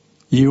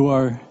 you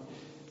are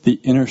the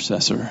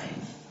intercessor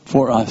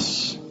for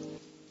us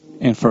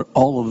and for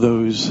all of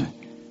those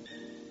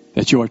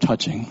that you are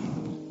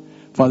touching.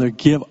 Father,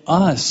 give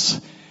us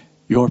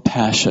your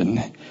passion.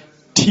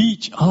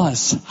 Teach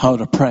us how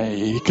to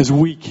pray, because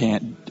we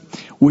can't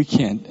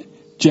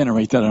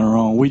generate that on our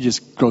own. We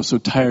just grow so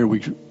tired,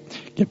 we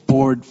get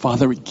bored.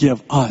 Father,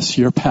 give us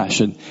your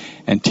passion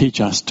and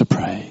teach us to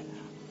pray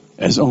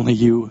as only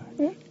you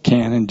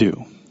can and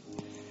do.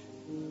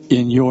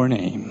 In your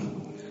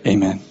name,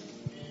 amen.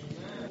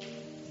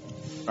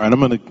 All right, I'm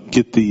going to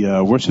get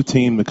the worship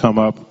team to come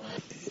up.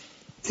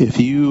 If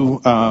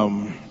you,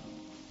 man,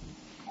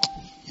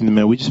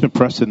 we've just been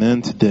pressing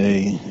in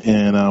today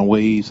in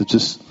ways of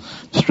just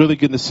really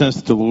getting the sense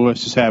that the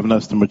Lord's just having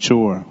us to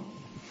mature,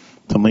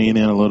 to lean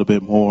in a little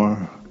bit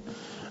more.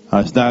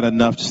 It's not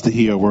enough just to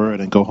hear a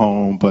word and go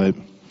home, but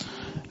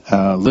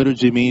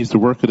liturgy means the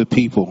work of the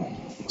people.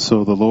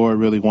 So the Lord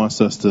really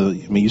wants us to,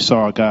 you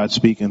saw God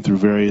speaking through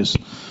various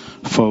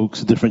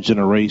folks, different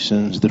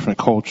generations, different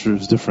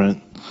cultures,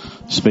 different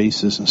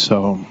spaces. And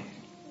so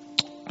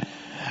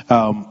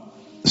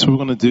that's what we're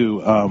going to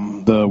do.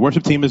 The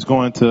worship team is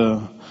going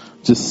to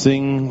just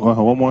sing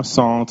one more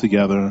song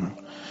together.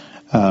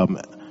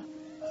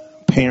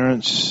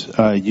 Parents,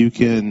 you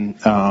can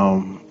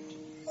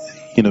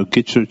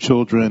get your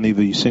children,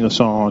 either you sing a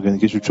song and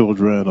get your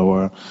children,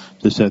 or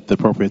just at the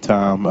appropriate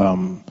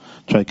time,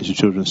 try to get your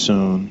children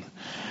soon.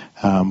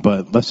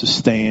 But let's just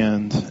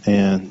stand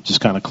and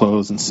just kind of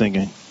close in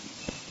singing.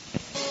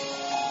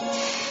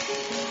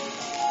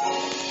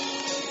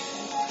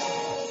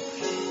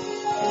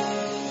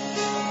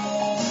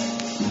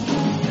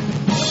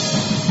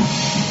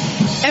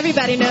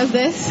 Everybody knows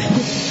this.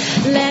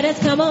 Let us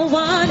come on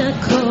one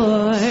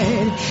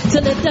accord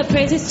to lift up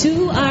praises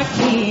to our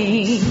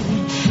King.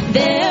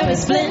 There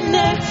is splendor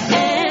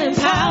and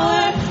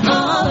power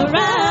all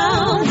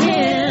around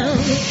Him,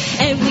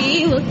 and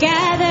we will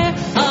gather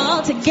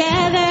all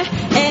together.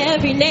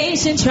 Every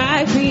nation,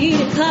 tribe, creed,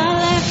 and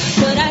color.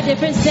 Put our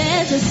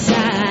differences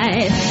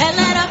aside and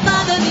let our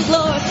Father be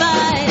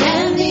glorified.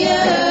 And the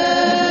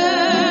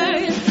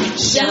earth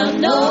shall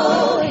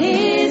know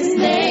His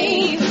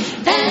name,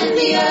 and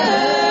the earth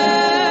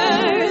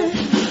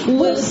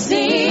will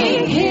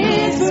sing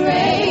His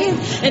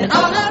praise, and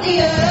all of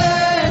the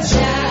earth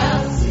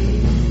shall see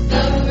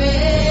the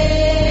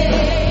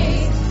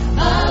praise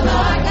of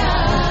our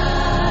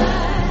God,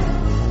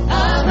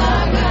 of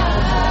our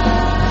God.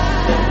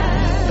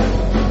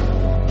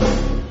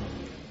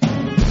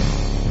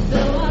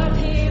 Though our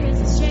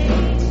appearance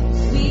changed,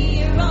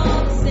 we are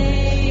all the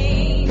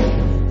same.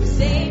 We're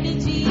saved in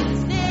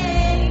Jesus'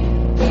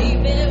 name.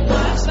 We've been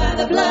washed by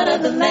the blood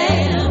of the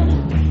Lamb.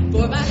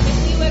 For by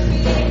faith we were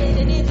created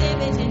in His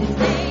image and His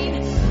name,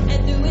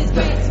 and through His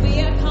grace we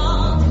are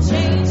called to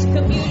change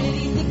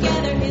communities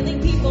together, healing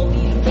people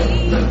meeting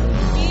needs,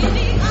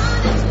 giving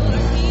honor to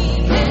our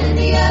King. And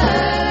the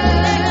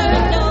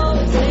earth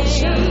knows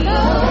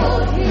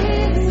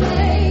His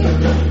name,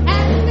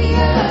 and the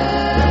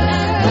earth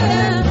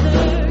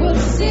will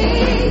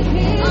sing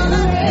His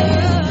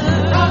praise.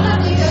 All of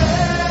the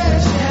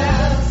earth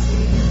shall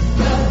see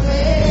the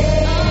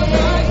praise of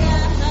our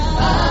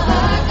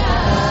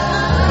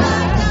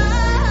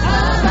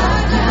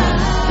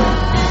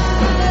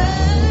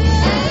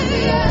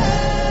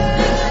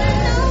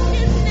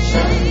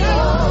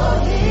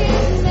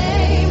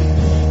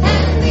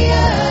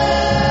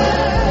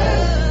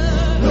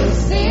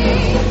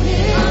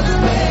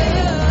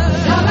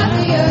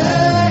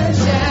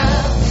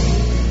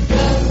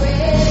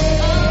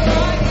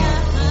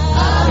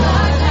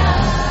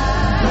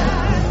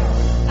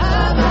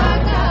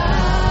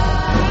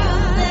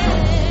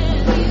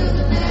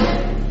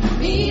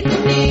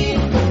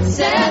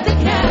set the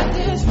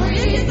captives free.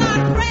 It's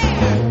our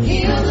prayer.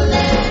 Heal the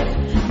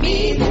land,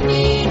 meet the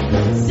need,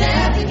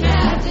 set the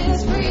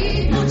captives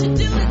free. Won't you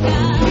do it,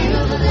 God?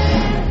 Heal the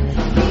land,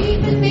 meet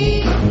the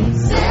need,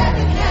 set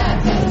the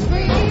captives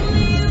free.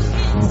 Only you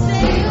can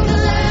save. Heal the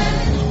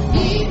land,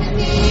 meet the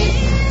need,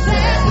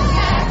 set the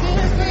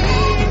captives free.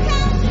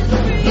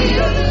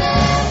 Heal the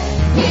land,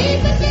 meet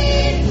the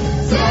need,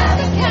 set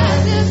the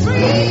captives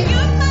free.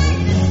 You're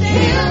mighty to save.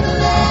 Heal the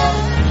land,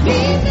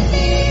 meet the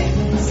need,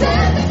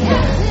 set the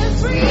captives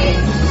free.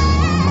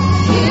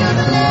 Heal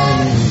the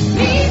land,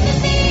 meet the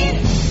need,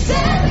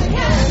 set the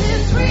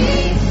captives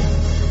free.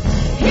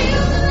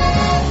 Heal the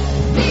land,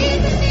 meet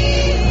the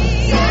need,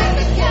 set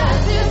the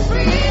captives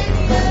free.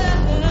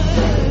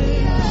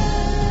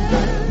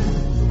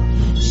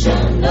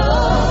 Shall know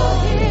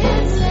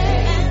His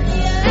name,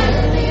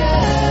 and the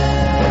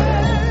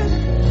earth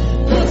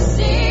will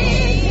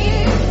sing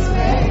His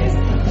praise.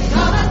 And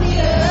all of the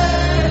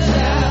earth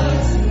shall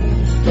see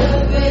the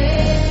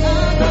praise of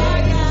our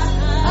God,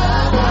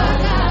 of our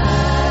God,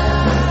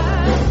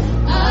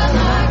 of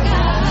our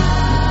God.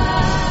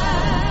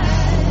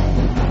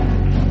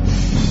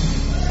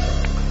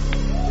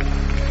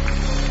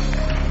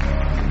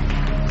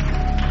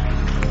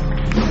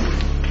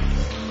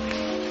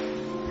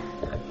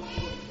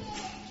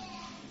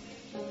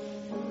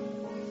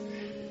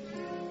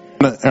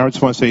 I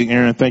just want to say,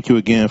 Aaron, thank you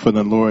again for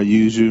the Lord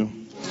use you.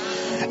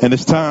 And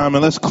it's time,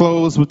 and let's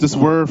close with this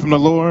word from the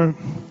Lord.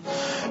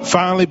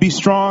 Finally, be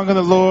strong in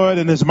the Lord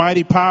and His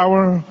mighty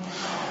power.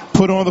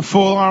 Put on the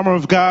full armor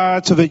of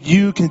God so that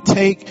you can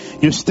take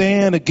your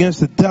stand against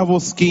the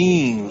devil's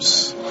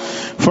schemes.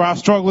 For our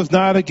struggle is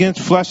not against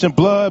flesh and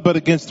blood, but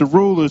against the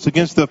rulers,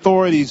 against the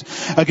authorities,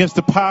 against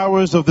the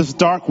powers of this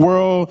dark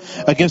world,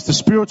 against the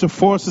spiritual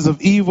forces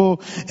of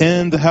evil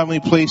in the heavenly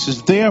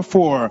places.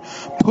 Therefore,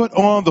 put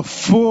on the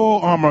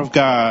full armor of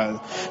God,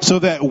 so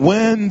that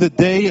when the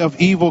day of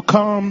evil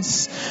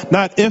comes,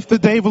 not if the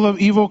day of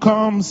evil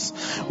comes,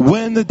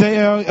 when the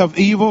day of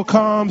evil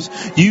comes,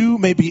 you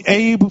may be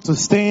able to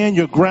stand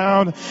your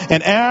ground.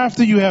 And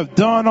after you have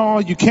done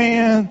all you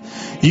can,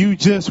 you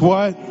just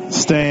what?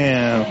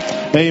 Stand.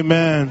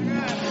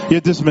 Amen.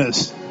 You're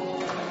dismissed.